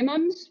the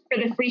minimums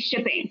for the free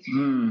shipping.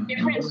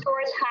 Different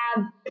stores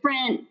have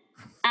different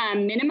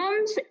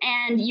minimums,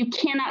 and you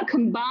cannot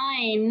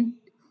combine.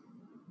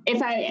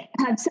 If I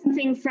have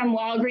something from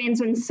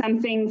Walgreens and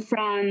something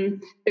from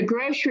the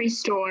grocery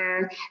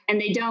store and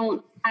they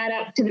don't add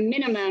up to the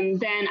minimum,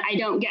 then I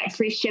don't get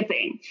free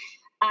shipping.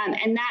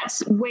 And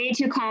that's way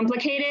too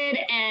complicated.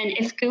 And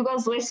if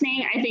Google's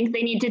listening, I think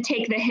they need to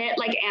take the hit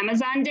like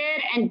Amazon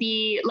did and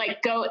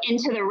go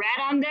into the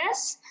red on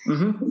this so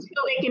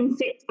they can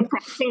fix the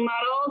pricing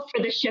model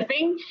for the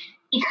shipping,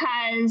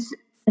 because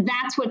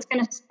that's what's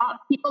going to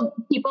stop people.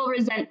 People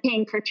resent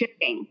paying for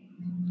shipping.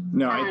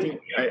 No,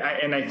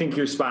 I think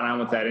you're spot on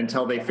with that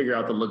until they figure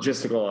out the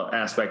logistical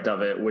aspect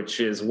of it,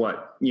 which is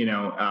what,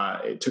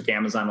 it took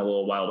Amazon a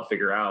little while to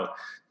figure out.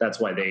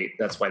 That's why they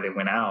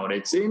went out.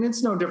 It's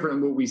no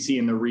different than what we see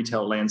in the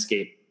retail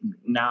landscape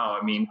now.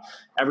 I mean,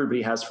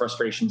 everybody has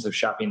frustrations of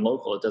shopping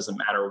local. It doesn't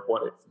matter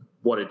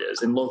what it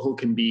is. And local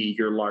can be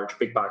your large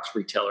big box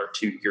retailer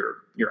to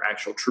your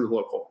actual true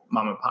local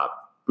mom and pop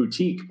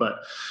boutique.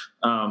 But,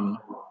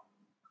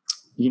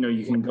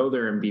 you can go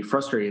there and be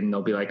frustrated, and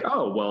they'll be like,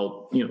 oh,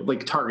 well,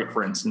 like Target,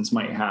 for instance,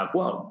 might have,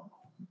 well,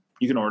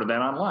 you can order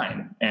that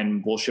online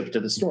and we'll ship it to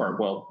the store.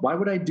 Well, why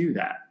would I do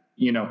that?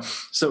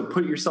 So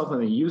put yourself in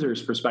the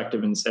user's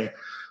perspective and say,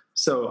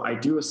 so I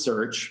do a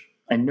search,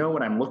 I know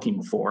what I'm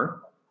looking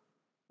for.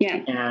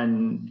 Yeah.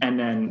 And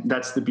then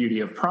that's the beauty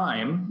of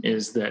Prime,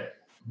 is that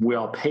we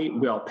all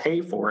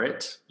pay for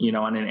it,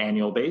 on an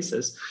annual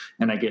basis,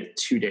 and I get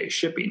 2-day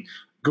shipping.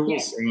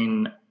 Google's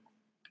saying,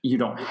 you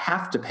don't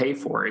have to pay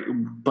for it,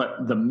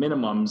 but the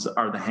minimums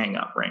are the hang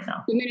up right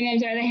now. The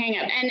minimums are the hang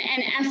up. And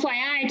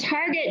FYI,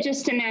 Target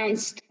just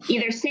announced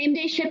either same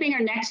day shipping or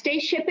next day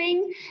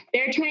shipping.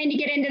 They're trying to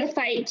get into the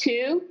fight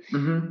too.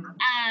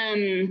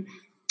 And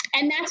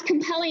that's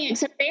compelling,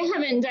 except they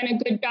haven't done a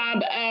good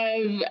job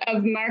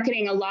of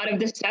marketing a lot of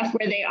the stuff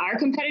where they are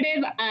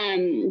competitive.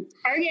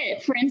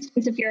 Target, for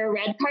instance, if you're a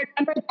Red Card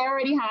member, they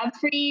already have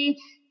free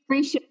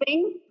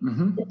shipping.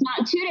 It's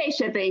not 2-day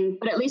shipping,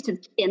 but at least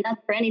it's enough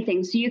for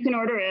anything. So you can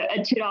order a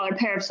 $2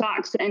 pair of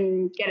socks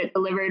and get it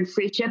delivered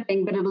free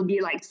shipping, but it'll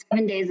be like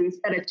 7 days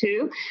instead of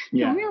 2.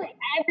 So really,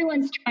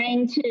 everyone's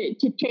trying to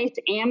chase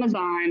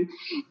Amazon.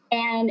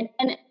 And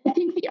I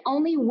think the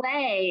only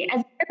way,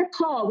 as I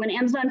recall, when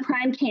Amazon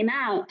Prime came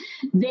out,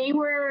 they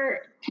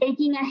were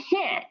taking a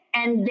hit,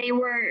 and they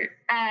were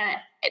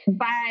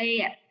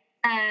by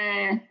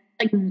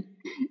like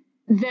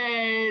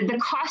the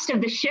cost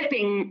of the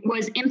shipping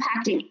was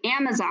impacting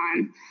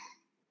Amazon,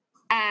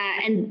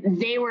 and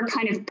they were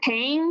kind of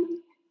paying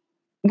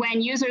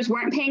when users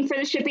weren't paying for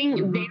the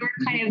shipping. They were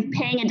kind of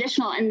paying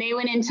additional, and they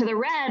went into the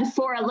red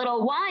for a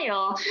little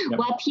while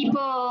while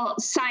people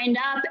signed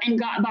up and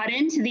bought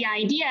into the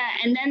idea.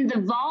 And then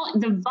the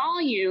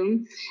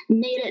volume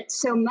made it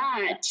so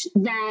much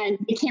that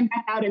it came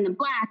back out in the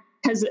black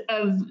because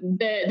of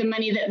the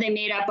money that they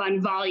made up on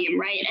volume,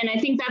 right? And I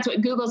think that's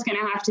what Google's going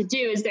to have to do,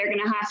 is they're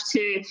going to have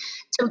to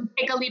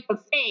take a leap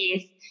of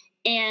faith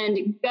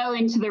and go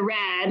into the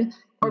red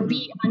or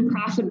be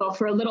unprofitable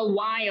for a little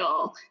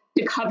while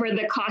to cover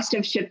the cost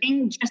of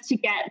shipping, just to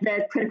get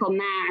the critical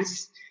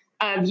mass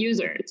of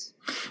users.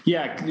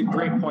 Yeah,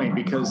 great point,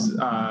 because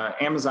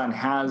Amazon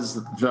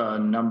has the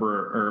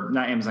number, or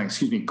not Amazon,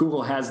 excuse me,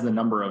 Google has the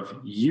number of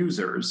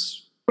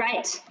users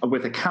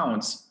with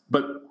accounts,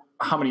 but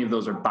how many of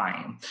those are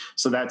buying?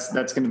 So that's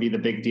going to be the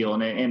big deal.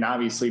 And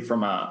obviously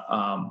from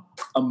a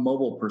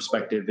mobile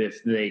perspective,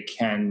 if they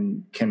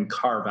can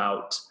carve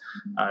out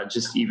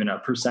just even a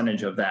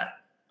percentage of that,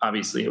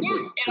 obviously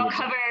it'll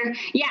cover,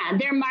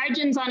 their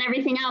margins on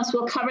everything else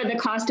will cover the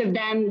cost of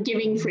them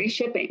giving free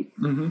shipping.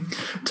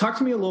 Mm-hmm. Talk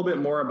to me a little bit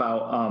more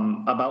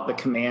about the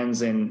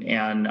commands and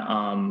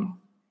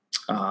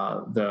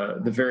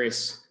the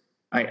various,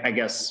 I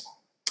guess,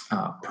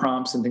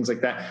 prompts and things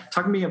like that.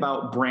 Talk to me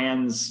about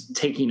brands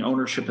taking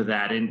ownership of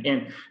that,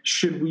 and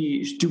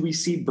do we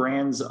see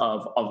brands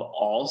of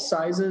all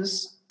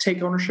sizes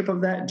take ownership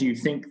of that? Do you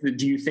think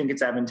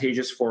it's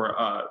advantageous for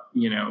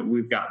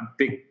we've got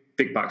big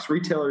box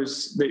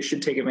retailers that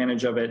should take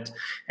advantage of it,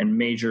 and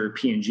major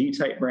P&G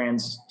type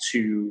brands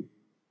to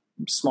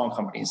small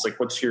companies? Like,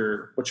 what's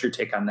your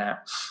take on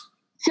that?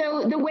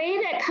 So the way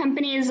that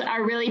companies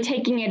are really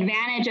taking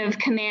advantage of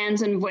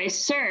commands and voice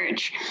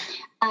search,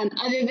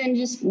 other than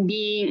just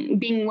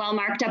being well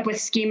marked up with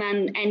schema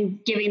and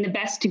giving the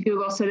best to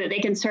Google so that they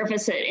can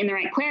surface it in the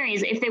right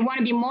queries, if they want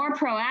to be more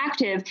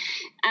proactive,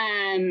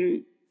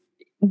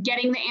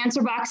 getting the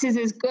answer boxes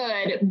is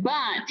good,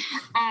 but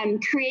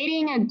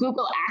creating a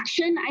Google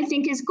action, I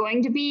think, is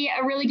going to be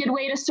a really good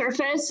way to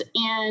surface.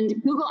 And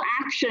Google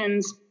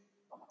Actions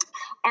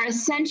are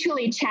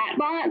essentially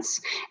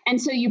chatbots.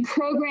 And so you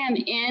program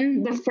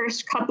in the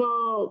first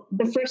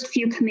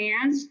few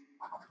commands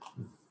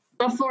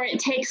before it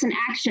takes an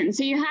action.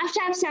 So you have to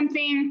have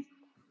something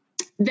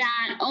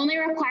that only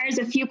requires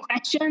a few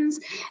questions,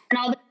 and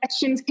all the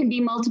questions can be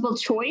multiple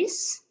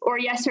choice or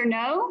yes or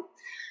no.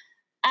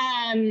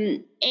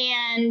 And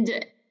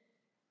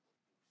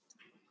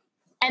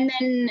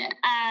then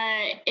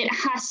it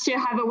has to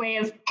have a way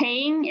of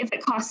paying if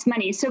it costs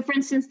money. So, for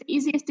instance, the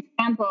easiest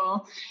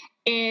example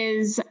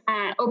is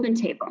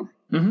OpenTable.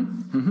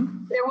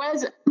 There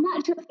was, I'm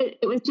not sure if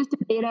it was just a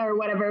beta or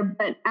whatever,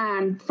 but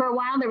for a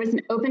while there was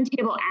an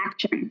OpenTable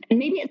action, and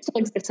maybe it still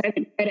exists. I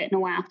haven't read it in a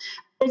while.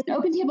 There's an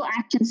OpenTable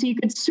action, so you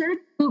could search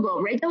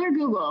regular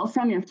Google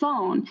from your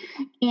phone,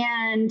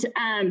 and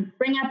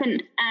bring up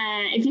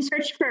if you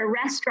searched for a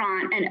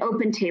restaurant and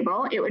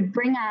OpenTable, it would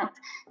bring up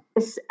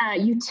this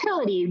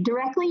utility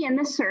directly in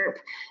the SERP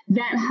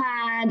that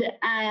had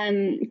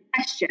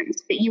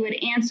questions that you would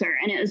answer.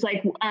 And it was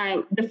like,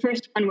 the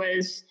first one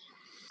was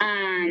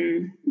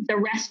the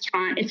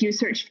restaurant. If you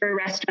searched for a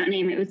restaurant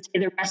name, it would say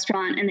the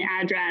restaurant and the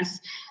address.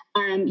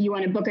 You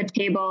want to book a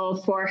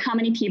table for how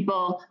many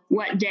people,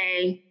 what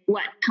day,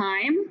 what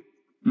time.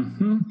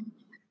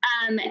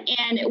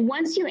 And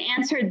once you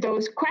answered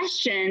those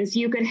questions,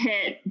 you could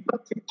hit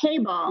book the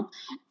table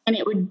and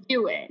it would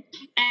do it.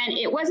 And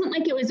it wasn't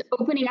like it was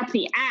opening up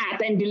the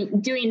app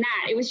and doing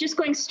that. It was just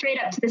going straight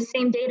up to the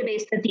same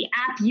database that the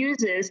app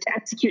uses to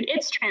execute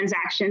its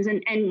transactions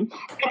and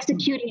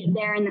executing it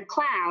there in the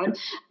cloud.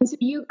 And so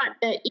you got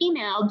the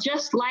email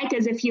just like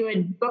as if you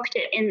had booked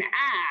it in the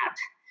app.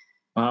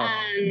 Wow.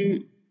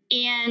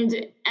 And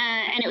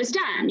it was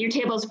done. Your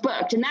table's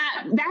booked, and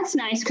that's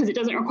nice because it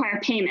doesn't require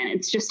payment.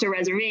 It's just a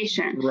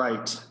reservation.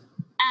 Right.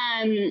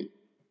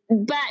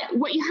 But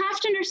what you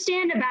have to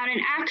understand about an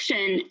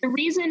action, the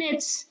reason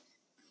it's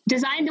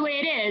designed the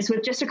way it is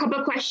with just a couple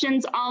of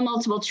questions, all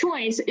multiple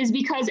choice, is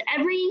because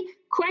every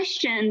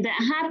question that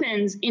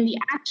happens in the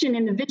action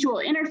in the visual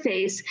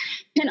interface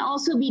can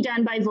also be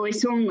done by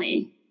voice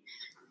only.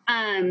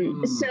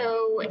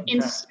 So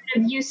instead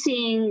of you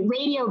seeing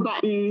radio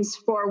buttons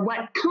for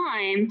what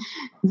time,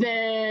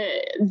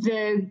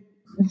 the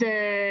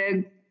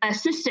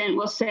assistant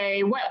will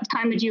say, what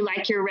time would you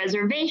like your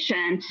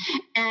reservation?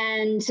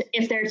 And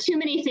if there are too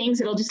many things,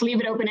 it'll just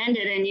leave it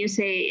open-ended and you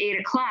say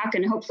 8:00,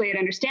 and hopefully it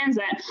understands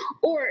that.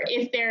 Or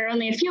if there are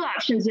only a few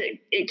options,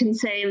 it can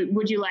say,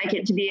 would you like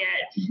it to be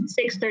at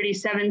 6:30,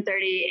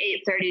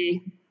 7:30,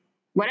 8:30,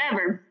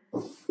 whatever.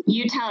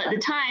 You tell it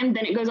the time,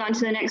 then it goes on to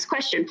the next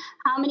question.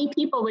 How many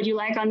people would you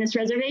like on this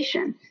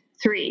reservation?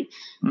 3.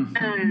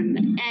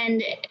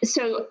 And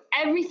so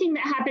everything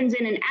that happens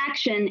in an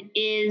action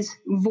is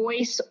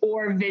voice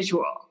or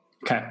visual.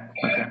 Okay.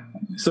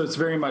 So it's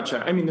very much,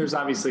 there's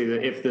obviously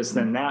the if this,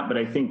 then that, but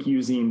I think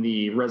using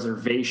the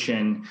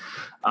reservation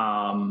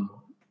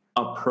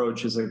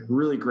approach is a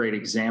really great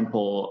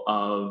example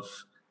of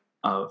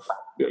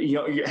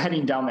you're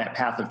heading down that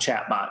path of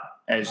chatbot,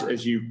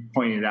 as you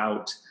pointed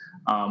out.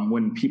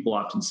 When people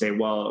often say,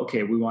 well,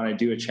 okay, we want to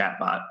do a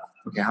chatbot.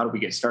 Okay, how do we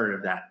get started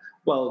with that?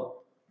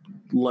 Well,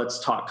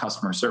 let's talk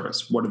customer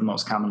service. What are the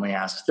most commonly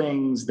asked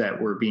things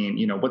that we're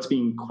being, what's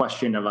being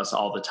questioned of us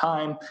all the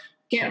time?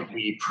 Can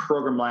we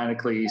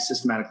programmatically,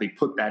 systematically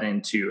put that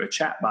into a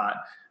chatbot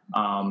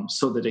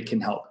so that it can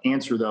help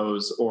answer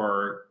those,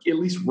 or at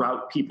least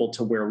route people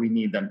to where we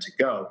need them to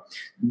go?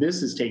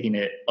 This is taking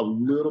it a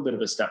little bit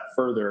of a step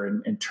further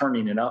and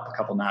turning it up a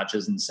couple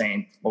notches and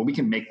saying, well, we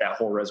can make that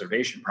whole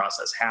reservation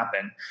process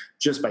happen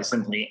just by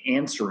simply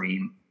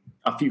answering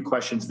a few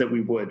questions that we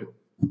would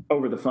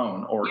over the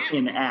phone or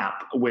in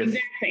app with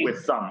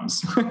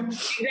thumbs.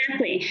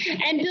 Exactly.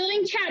 And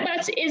building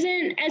chatbots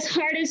isn't as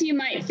hard as you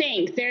might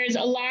think. There's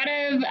a lot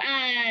of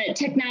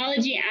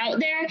technology out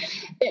there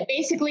that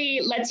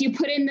basically lets you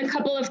put in the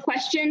couple of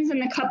questions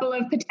and the couple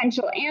of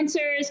potential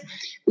answers,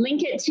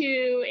 link it to,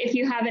 if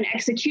you have an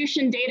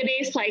execution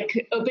database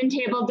like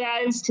OpenTable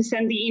does to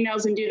send the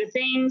emails and do the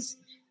things,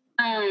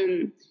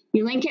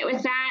 you link it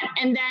with that.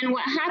 And then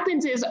what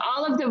happens is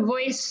all of the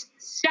voice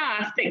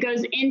stuff that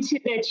goes into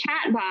the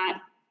chatbot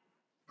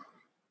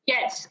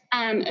gets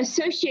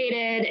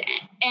associated.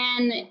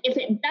 And if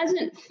it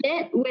doesn't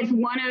fit with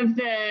one of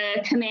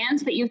the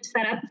commands that you've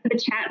set up for the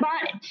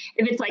chatbot,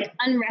 if it's like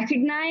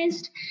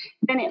unrecognized,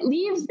 then it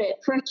leaves it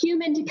for a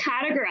human to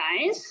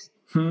categorize.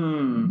 So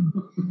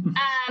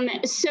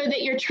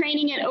that you're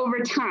training it over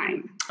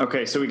time.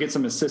 Okay, so we get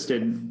some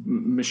assisted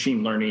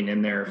machine learning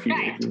in there, if you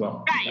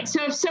will. Right. Okay.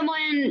 So if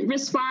someone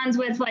responds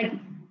with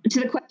to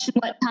the question,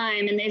 what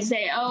time, and they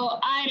say, oh,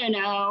 I don't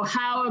know,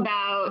 how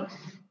about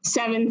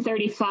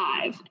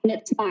 7:35? And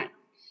it's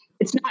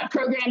not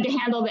programmed to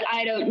handle that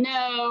I don't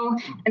know,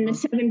 and the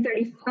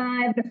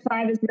 7:35, the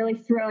 5 is really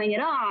throwing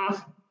it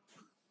off.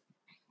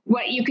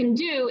 What you can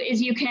do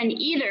is you can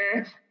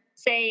either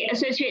say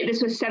associate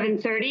this with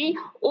 7:30,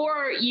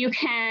 or you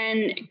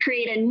can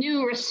create a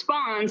new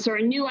response or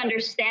a new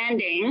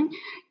understanding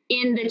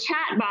in the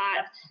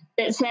chatbot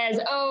that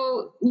says,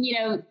 oh,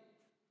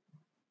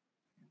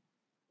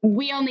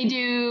 we only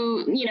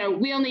do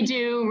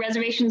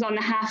reservations on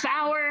the half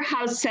hour.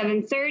 How's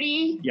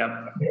 7:30?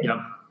 Yep.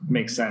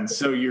 Makes sense.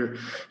 So you're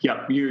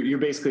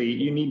basically,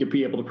 you need to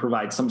be able to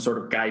provide some sort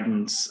of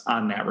guidance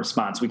on that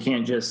response. We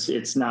can't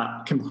it's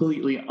not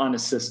completely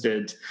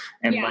unassisted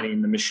and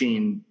letting the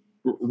machine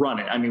run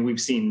it. I mean, we've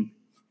seen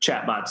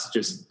chatbots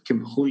just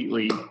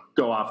completely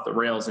go off the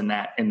rails in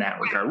that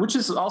regard, which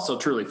is also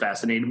truly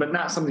fascinating, but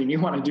not something you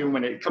want to do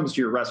when it comes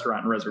to your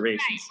restaurant and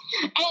reservations.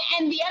 Right.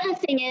 And the other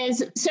thing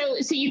is, so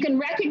you can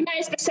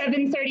recognize the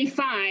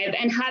 7:35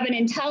 and have an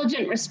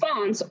intelligent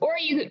response, or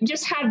you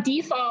just have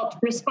default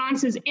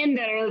responses in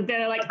that are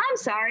like, I'm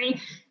sorry,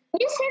 can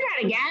you say that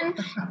again?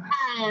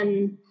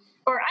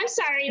 Or I'm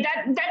sorry,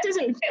 that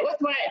doesn't fit with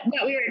what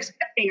we were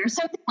expecting, or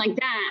something like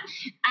that.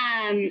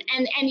 And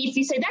if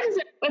you say that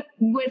doesn't fit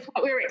with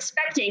what we were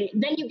expecting,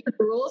 then you put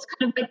the rules,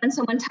 kind of like when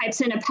someone types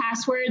in a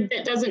password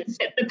that doesn't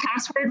fit the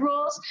password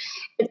rules.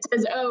 It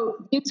says, oh,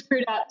 you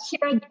screwed up.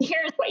 Here's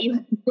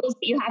rules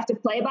that you have to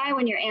play by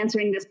when you're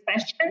answering this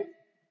question.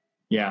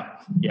 Yeah.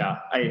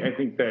 I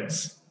think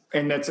that's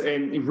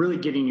really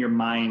getting your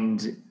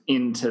mind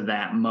into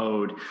that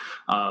mode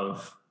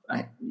of,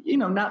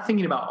 not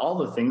thinking about all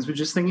the things, but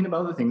just thinking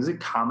about the things that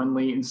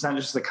it's not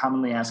just the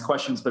commonly asked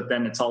questions, but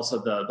then it's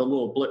also the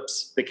little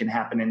blips that can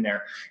happen in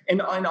there.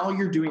 And all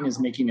you're doing is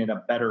making it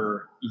a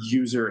better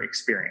user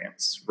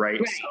experience, right?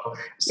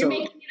 So you're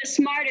making it a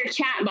smarter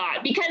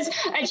chatbot, because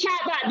a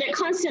chatbot that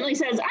constantly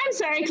says, I'm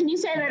sorry, can you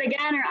say that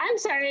again? Or I'm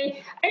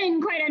sorry, I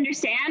didn't quite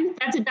understand.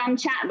 That's a dumb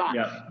chatbot.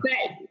 Yeah. But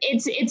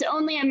it's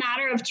only a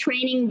matter of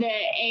training the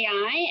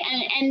AI.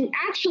 And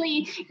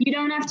actually, you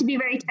don't have to be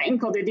very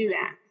technical to do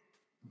that.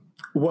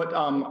 What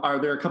are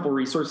there a couple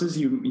resources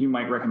you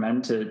might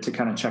recommend to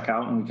kind of check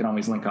out, and we can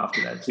always link off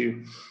to that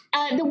too?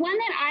 The one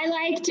that I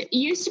liked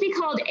used to be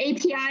called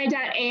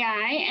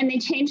API.ai, and they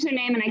changed their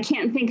name, and I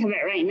can't think of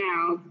it right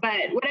now.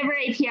 But whatever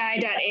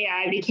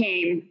API.ai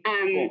became,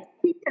 I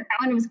think that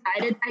one was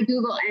guided by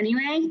Google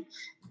anyway,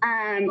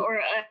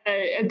 or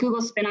a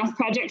Google spinoff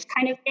project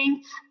kind of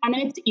thing. And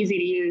it's easy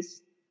to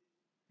use.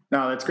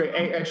 No, that's great.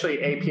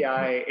 Actually,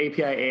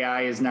 API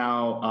AI is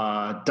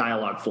now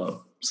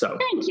Dialogflow. So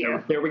thank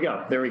you. There we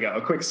go. A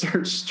quick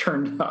search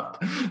turned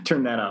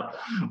that up.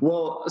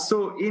 Well,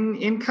 so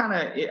in kind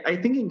of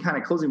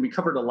closing, we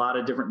covered a lot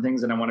of different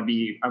things, and I'm going to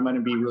be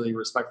really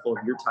respectful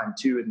of your time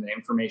too, and the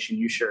information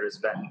you shared has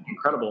been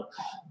incredible.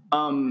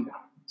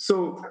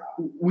 So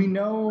we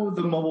know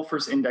the mobile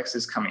first index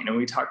is coming, and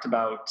we talked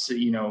about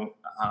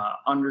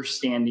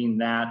understanding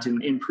that.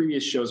 And in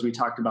previous shows, we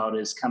talked about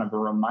as kind of a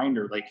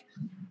reminder, like,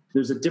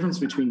 there's a difference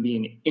between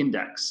being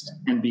indexed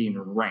and being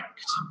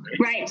ranked.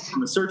 Right.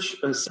 From a search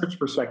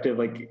perspective,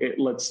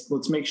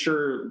 let's make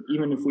sure,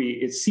 even if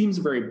it seems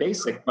very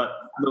basic, but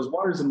those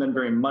waters have been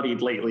very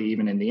muddied lately,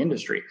 even in the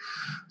industry.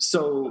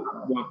 So,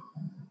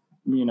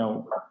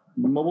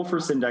 mobile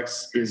first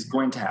index is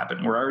going to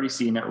happen. We're already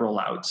seeing it roll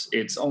out.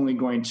 It's only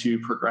going to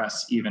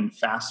progress even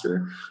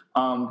faster,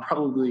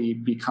 probably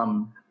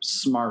become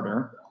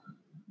smarter.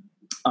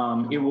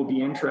 It will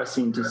be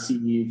interesting to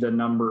see the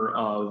number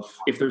of,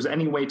 if there's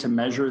any way to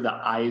measure the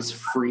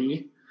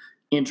eyes-free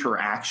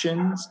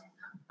interactions.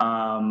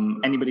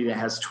 Anybody that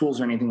has tools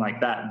or anything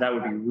like that, that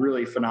would be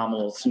really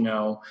phenomenal to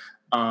know.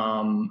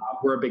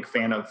 We're a big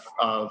fan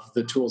of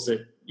the tools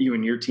that you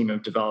and your team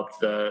have developed,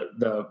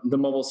 the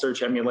mobile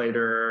search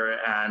emulator,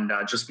 and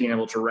just being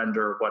able to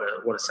render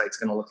what a site's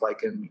going to look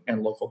like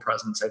and local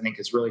presence, I think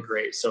is really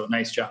great. So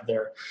nice job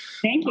there.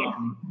 Thank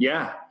you.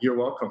 Yeah, you're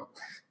welcome.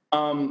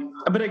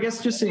 But I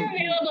guess just they're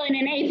available in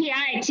an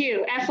API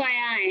too,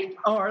 FYI.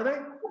 Oh, are they?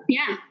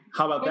 Yeah.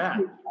 How about that?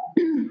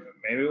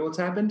 Maybe we'll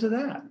tap into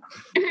that.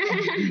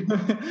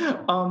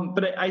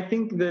 But I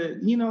think that,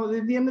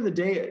 at the end of the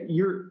day,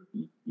 your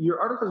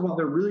articles, while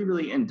they're really,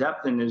 really in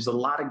depth and there's a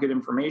lot of good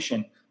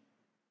information,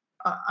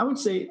 I would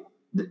say,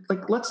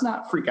 let's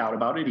not freak out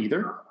about it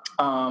either.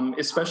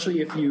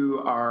 Especially if you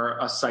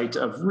are a site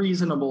of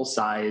reasonable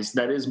size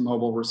that is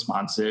mobile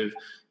responsive,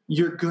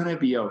 you're going to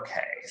be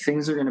okay.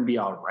 Things are going to be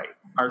all right.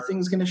 Are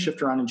things going to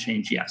shift around and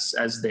change? Yes,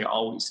 as they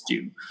always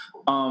do.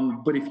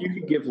 But if you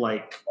could give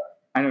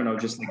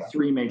just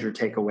 3 major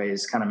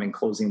takeaways kind of in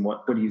closing,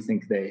 what do you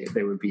think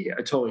they would be?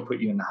 I totally put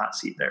you in the hot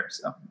seat there.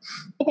 So.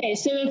 Okay,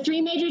 so the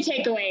 3 major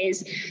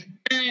takeaways.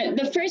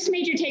 The first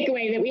major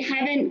takeaway that we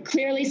haven't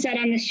clearly said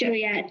on the show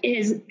yet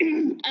is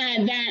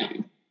that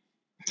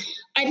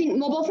I think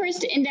mobile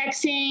first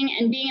indexing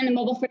and being in the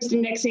mobile first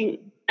indexing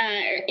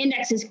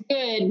index is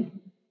good.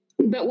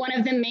 But one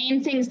of the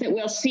main things that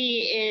we'll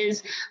see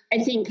is,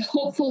 I think,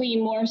 hopefully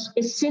more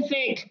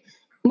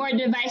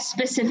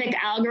device-specific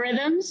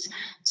algorithms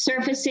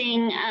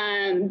surfacing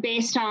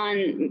based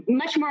on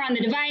much more on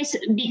the device,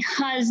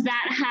 because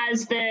that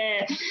has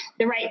the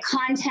right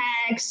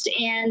context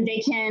and they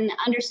can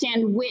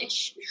understand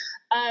which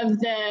of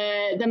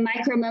the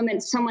micro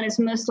moments someone is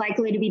most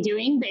likely to be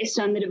doing based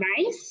on the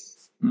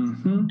device.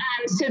 Mm-hmm.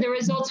 So the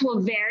results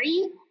will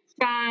vary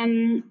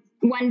from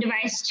one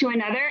device to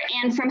another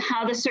and from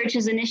how the search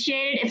is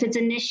initiated. If it's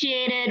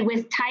initiated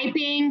with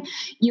typing,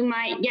 you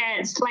might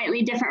get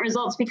slightly different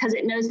results because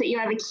it knows that you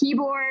have a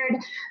keyboard.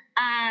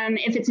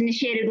 If it's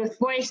initiated with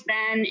voice,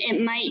 then it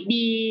might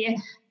be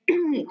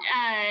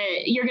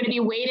you're going to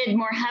be weighted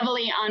more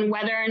heavily on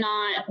whether or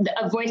not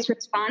a voice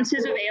response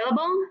is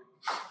available.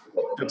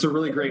 That's a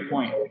really great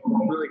point.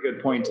 Really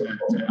good point to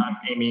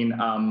aiming.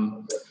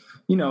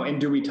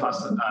 And do we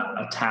toss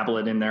a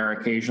tablet in there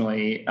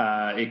occasionally?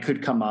 It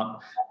could come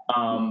up.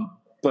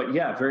 But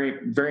yeah, very,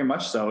 very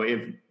much so. If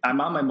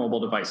I'm on my mobile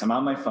device, I'm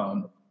on my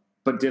phone,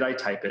 but did I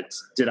type it?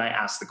 Did I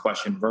ask the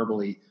question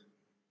verbally?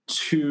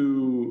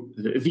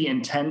 The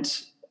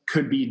intent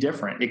could be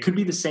different. It could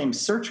be the same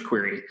search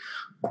query,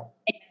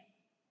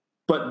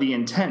 but the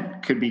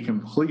intent could be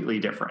completely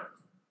different.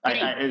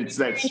 That's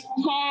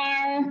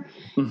car,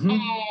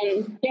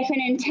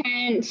 different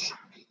intent.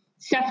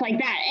 Stuff like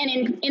that.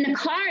 And in the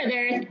car,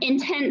 there are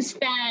intents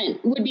that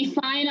would be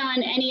fine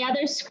on any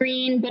other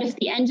screen, but if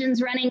the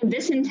engine's running,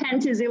 this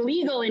intent is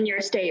illegal in your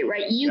state,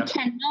 right? You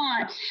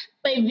cannot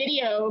play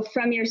video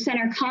from your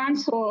center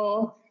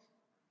console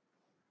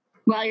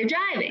while you're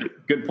driving.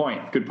 Good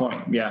point.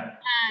 Yeah.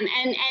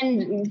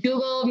 And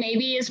Google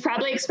maybe is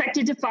probably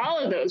expected to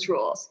follow those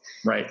rules.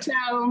 Right.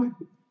 So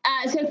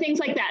things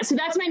like that. So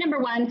that's my number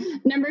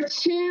 1. Number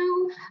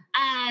 2,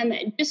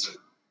 just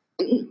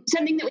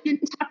something that we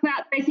didn't talk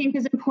about that I think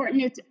is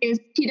important is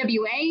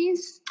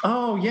PWAs.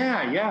 Oh,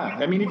 yeah.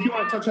 I mean, if you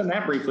want to touch on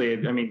that briefly,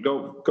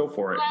 go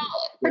for it.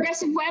 Well,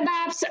 progressive web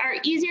apps are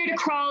easier to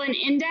crawl and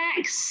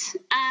index.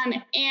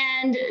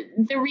 And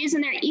the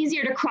reason they're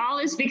easier to crawl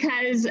is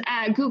because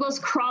Google's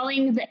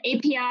crawling the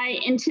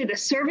API into the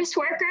service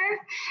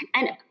worker.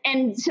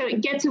 And so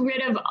it gets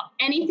rid of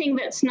anything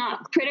that's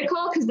not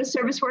critical because the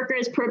service worker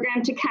is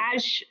programmed to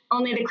cache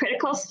only the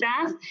critical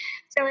stuff.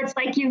 So it's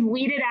like you've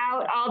weeded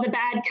out all the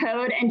bad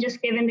code and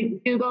just given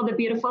Google the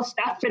beautiful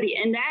stuff for the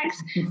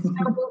index. So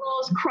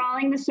Google's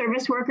crawling the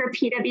service worker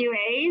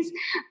PWAs.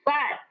 But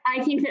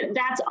I think that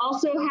that's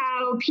also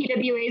how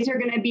PWAs are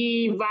going to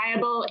be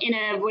viable in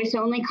a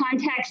voice-only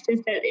context,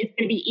 is that it's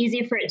going to be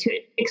easy for it to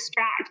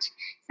extract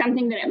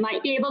something that it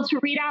might be able to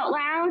read out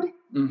loud.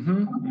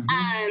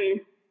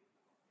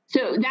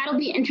 So that'll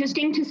be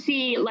interesting to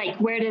see,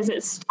 where does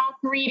it stop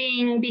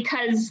reading,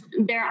 because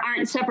there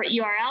aren't separate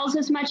URLs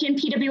as much in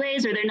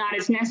PWAs, or they're not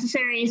as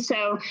necessary.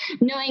 So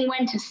knowing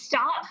when to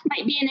stop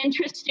might be an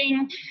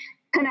interesting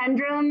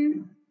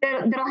conundrum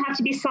that'll have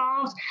to be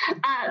solved.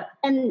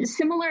 And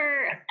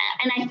similar,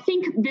 and I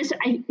think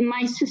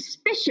my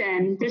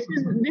suspicion,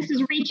 this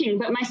is reaching,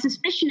 but my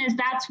suspicion is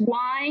that's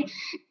why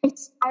it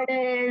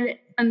started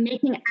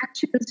making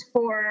actions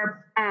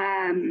for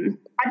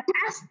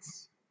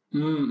podcasts.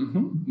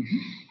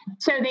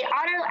 So they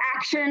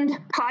auto-actioned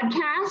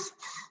podcasts,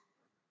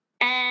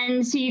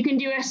 and so you can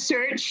do a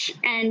search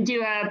and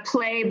do a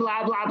play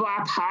blah blah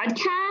blah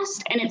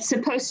podcast, and it's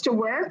supposed to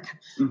work.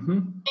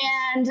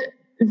 And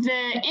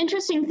the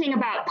interesting thing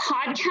about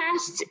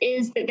podcasts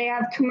is that they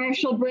have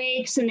commercial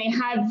breaks and they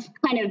have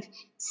kind of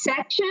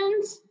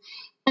sections.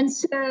 And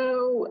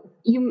so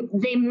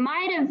they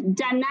might have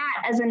done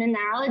that as an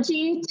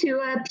analogy to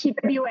a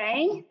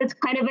PWA. It's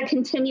kind of a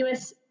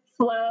continuous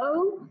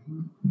flow,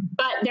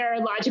 but there are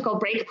logical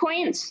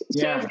breakpoints.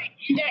 Yeah. So if they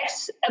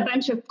index a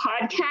bunch of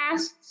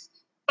podcasts,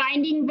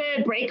 finding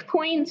the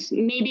breakpoints,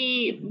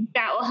 maybe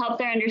that will help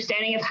their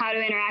understanding of how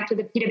to interact with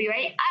the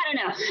PWA. I don't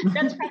know.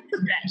 That's probably a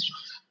stretch.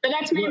 But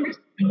that's my number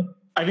 2.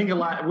 I think a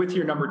lot with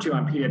your number 2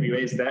 on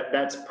PWAs,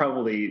 that's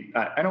probably,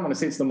 I don't want to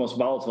say it's the most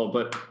volatile,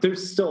 but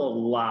there's still a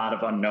lot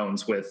of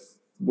unknowns with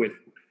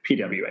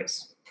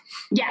PWAs.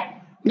 Yeah,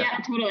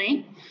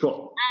 totally.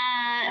 Cool.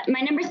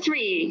 My number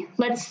 3,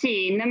 let's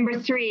see, number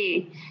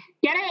 3,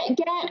 get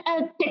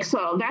a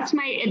Pixel. That's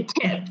my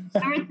tip.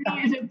 Number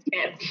 3 is a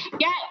tip.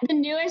 Get the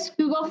newest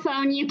Google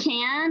phone you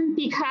can,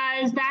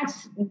 because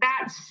that's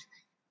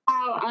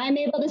how I'm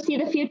able to see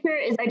the future.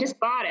 Is I just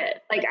bought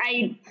it. Like,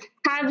 I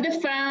have the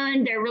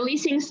phone. They're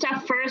releasing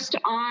stuff first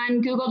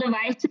on Google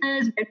devices.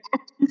 They're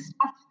testing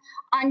stuff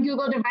on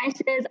Google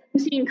devices. I'm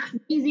seeing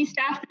crazy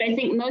stuff that I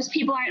think most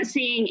people aren't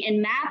seeing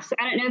in Maps.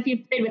 I don't know if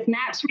you've played with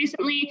Maps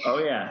recently. Oh,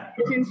 yeah.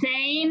 It's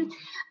insane.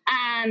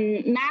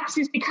 Maps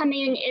is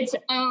becoming its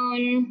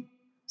own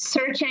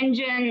search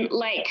engine,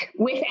 like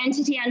with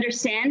entity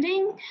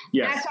understanding.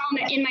 Yes. That's all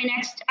in my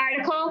next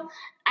article.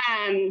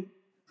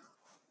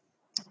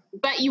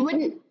 But you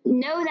wouldn't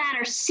know that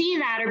or see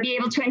that or be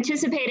able to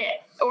anticipate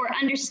it or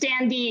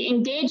understand the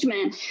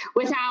engagement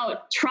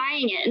without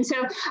trying it. And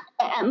so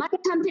at my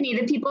company,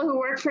 the people who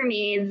work for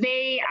me,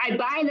 I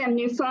buy them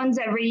new phones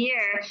every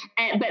year,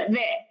 but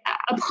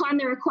upon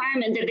the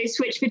requirement that they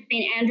switch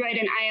between Android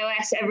and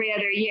iOS every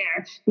other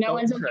year. No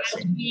one's allowed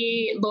to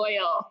be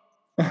loyal.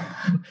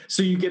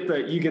 So you get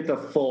the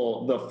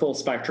full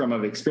spectrum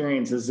of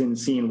experiences in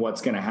seeing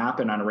what's going to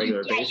happen on a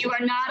regular basis. You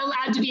are not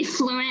allowed to be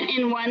fluent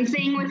in one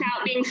thing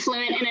without being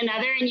fluent in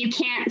another, and you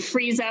can't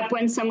freeze up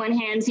when someone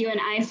hands you an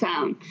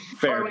iPhone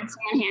or when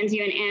someone hands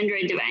you an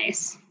Android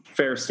device.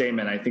 Fair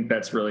statement. I think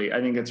it's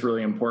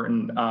really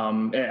important.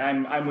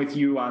 I'm with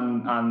you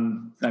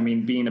on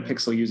being a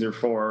Pixel user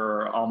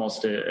for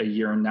almost a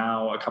year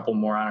now. A couple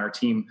more on our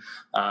team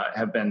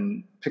have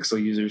been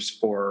Pixel users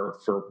for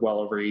well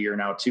over a year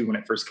now too, when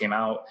it first came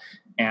out.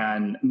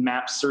 And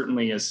Maps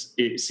certainly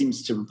it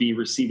seems to be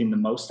receiving the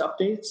most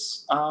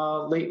updates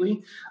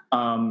lately.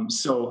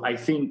 So I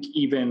think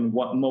even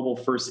what mobile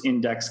first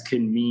index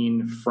can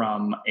mean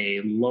from a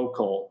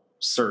local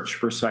search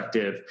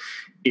perspective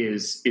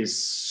is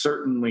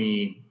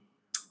certainly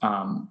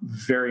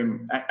very,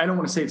 I don't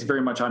want to say it's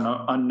very much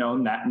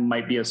unknown. That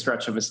might be a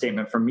stretch of a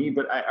statement from me,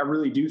 but I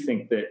really do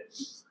think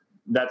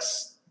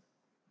that's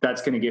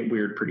going to get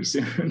weird pretty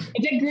soon.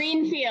 It's a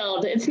green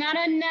field. It's not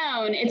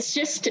unknown. It's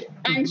just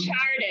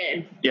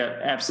uncharted. Yeah,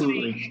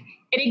 absolutely. Like,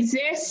 it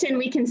exists and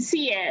we can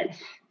see it.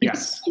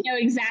 Yes. You know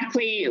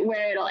exactly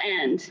where it'll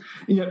end.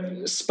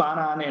 Yeah, spot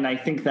on. And I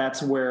think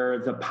that's where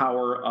the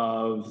power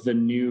of the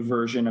new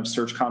version of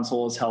Search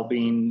Console is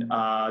helping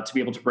to be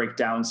able to break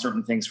down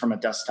certain things from a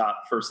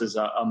desktop versus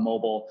a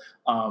mobile.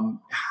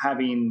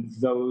 Having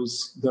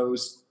those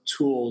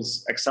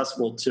tools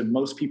accessible to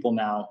most people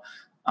now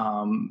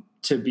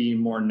to be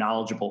more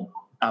knowledgeable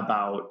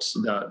about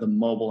the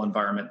mobile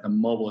environment, the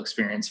mobile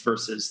experience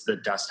versus the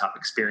desktop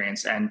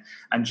experience. And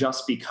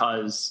just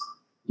because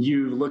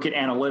you look at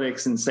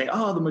analytics and say,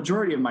 oh, the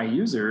majority of my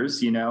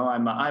users,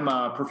 I'm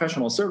a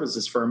professional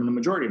services firm and the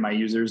majority of my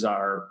users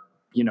are,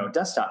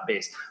 desktop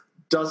based,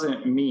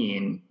 doesn't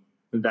mean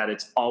that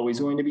it's always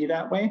going to be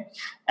that way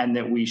and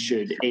that we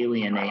should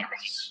alienate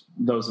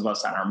those of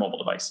us on our mobile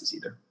devices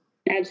either.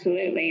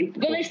 Absolutely.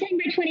 Well, they're saying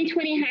by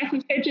 2020, half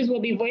of searches will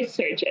be voice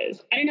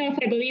searches. I don't know if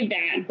I believe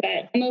that,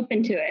 but I'm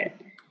open to it.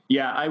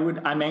 Yeah,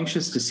 I'm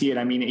anxious to see it.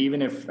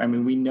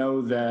 We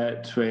know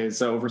that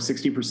it's over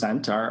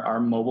 60% are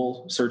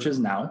mobile searches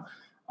now.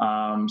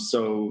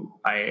 So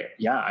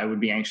I would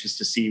be anxious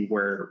to see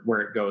where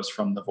it goes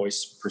from the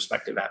voice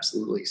perspective.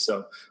 Absolutely.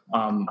 So,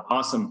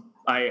 awesome.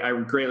 I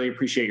greatly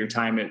appreciate your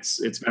time. It's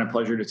been a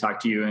pleasure to talk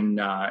to you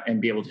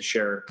and be able to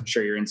share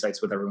your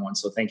insights with everyone.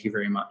 So thank you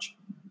very much.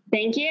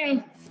 Thank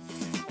you.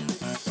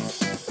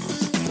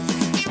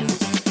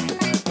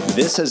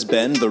 This has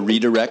been the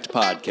Redirect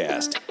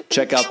Podcast.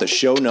 Check out the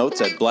show notes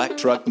at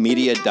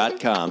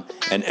blacktruckmedia.com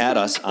and add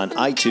us on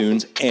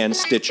iTunes and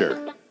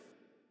Stitcher.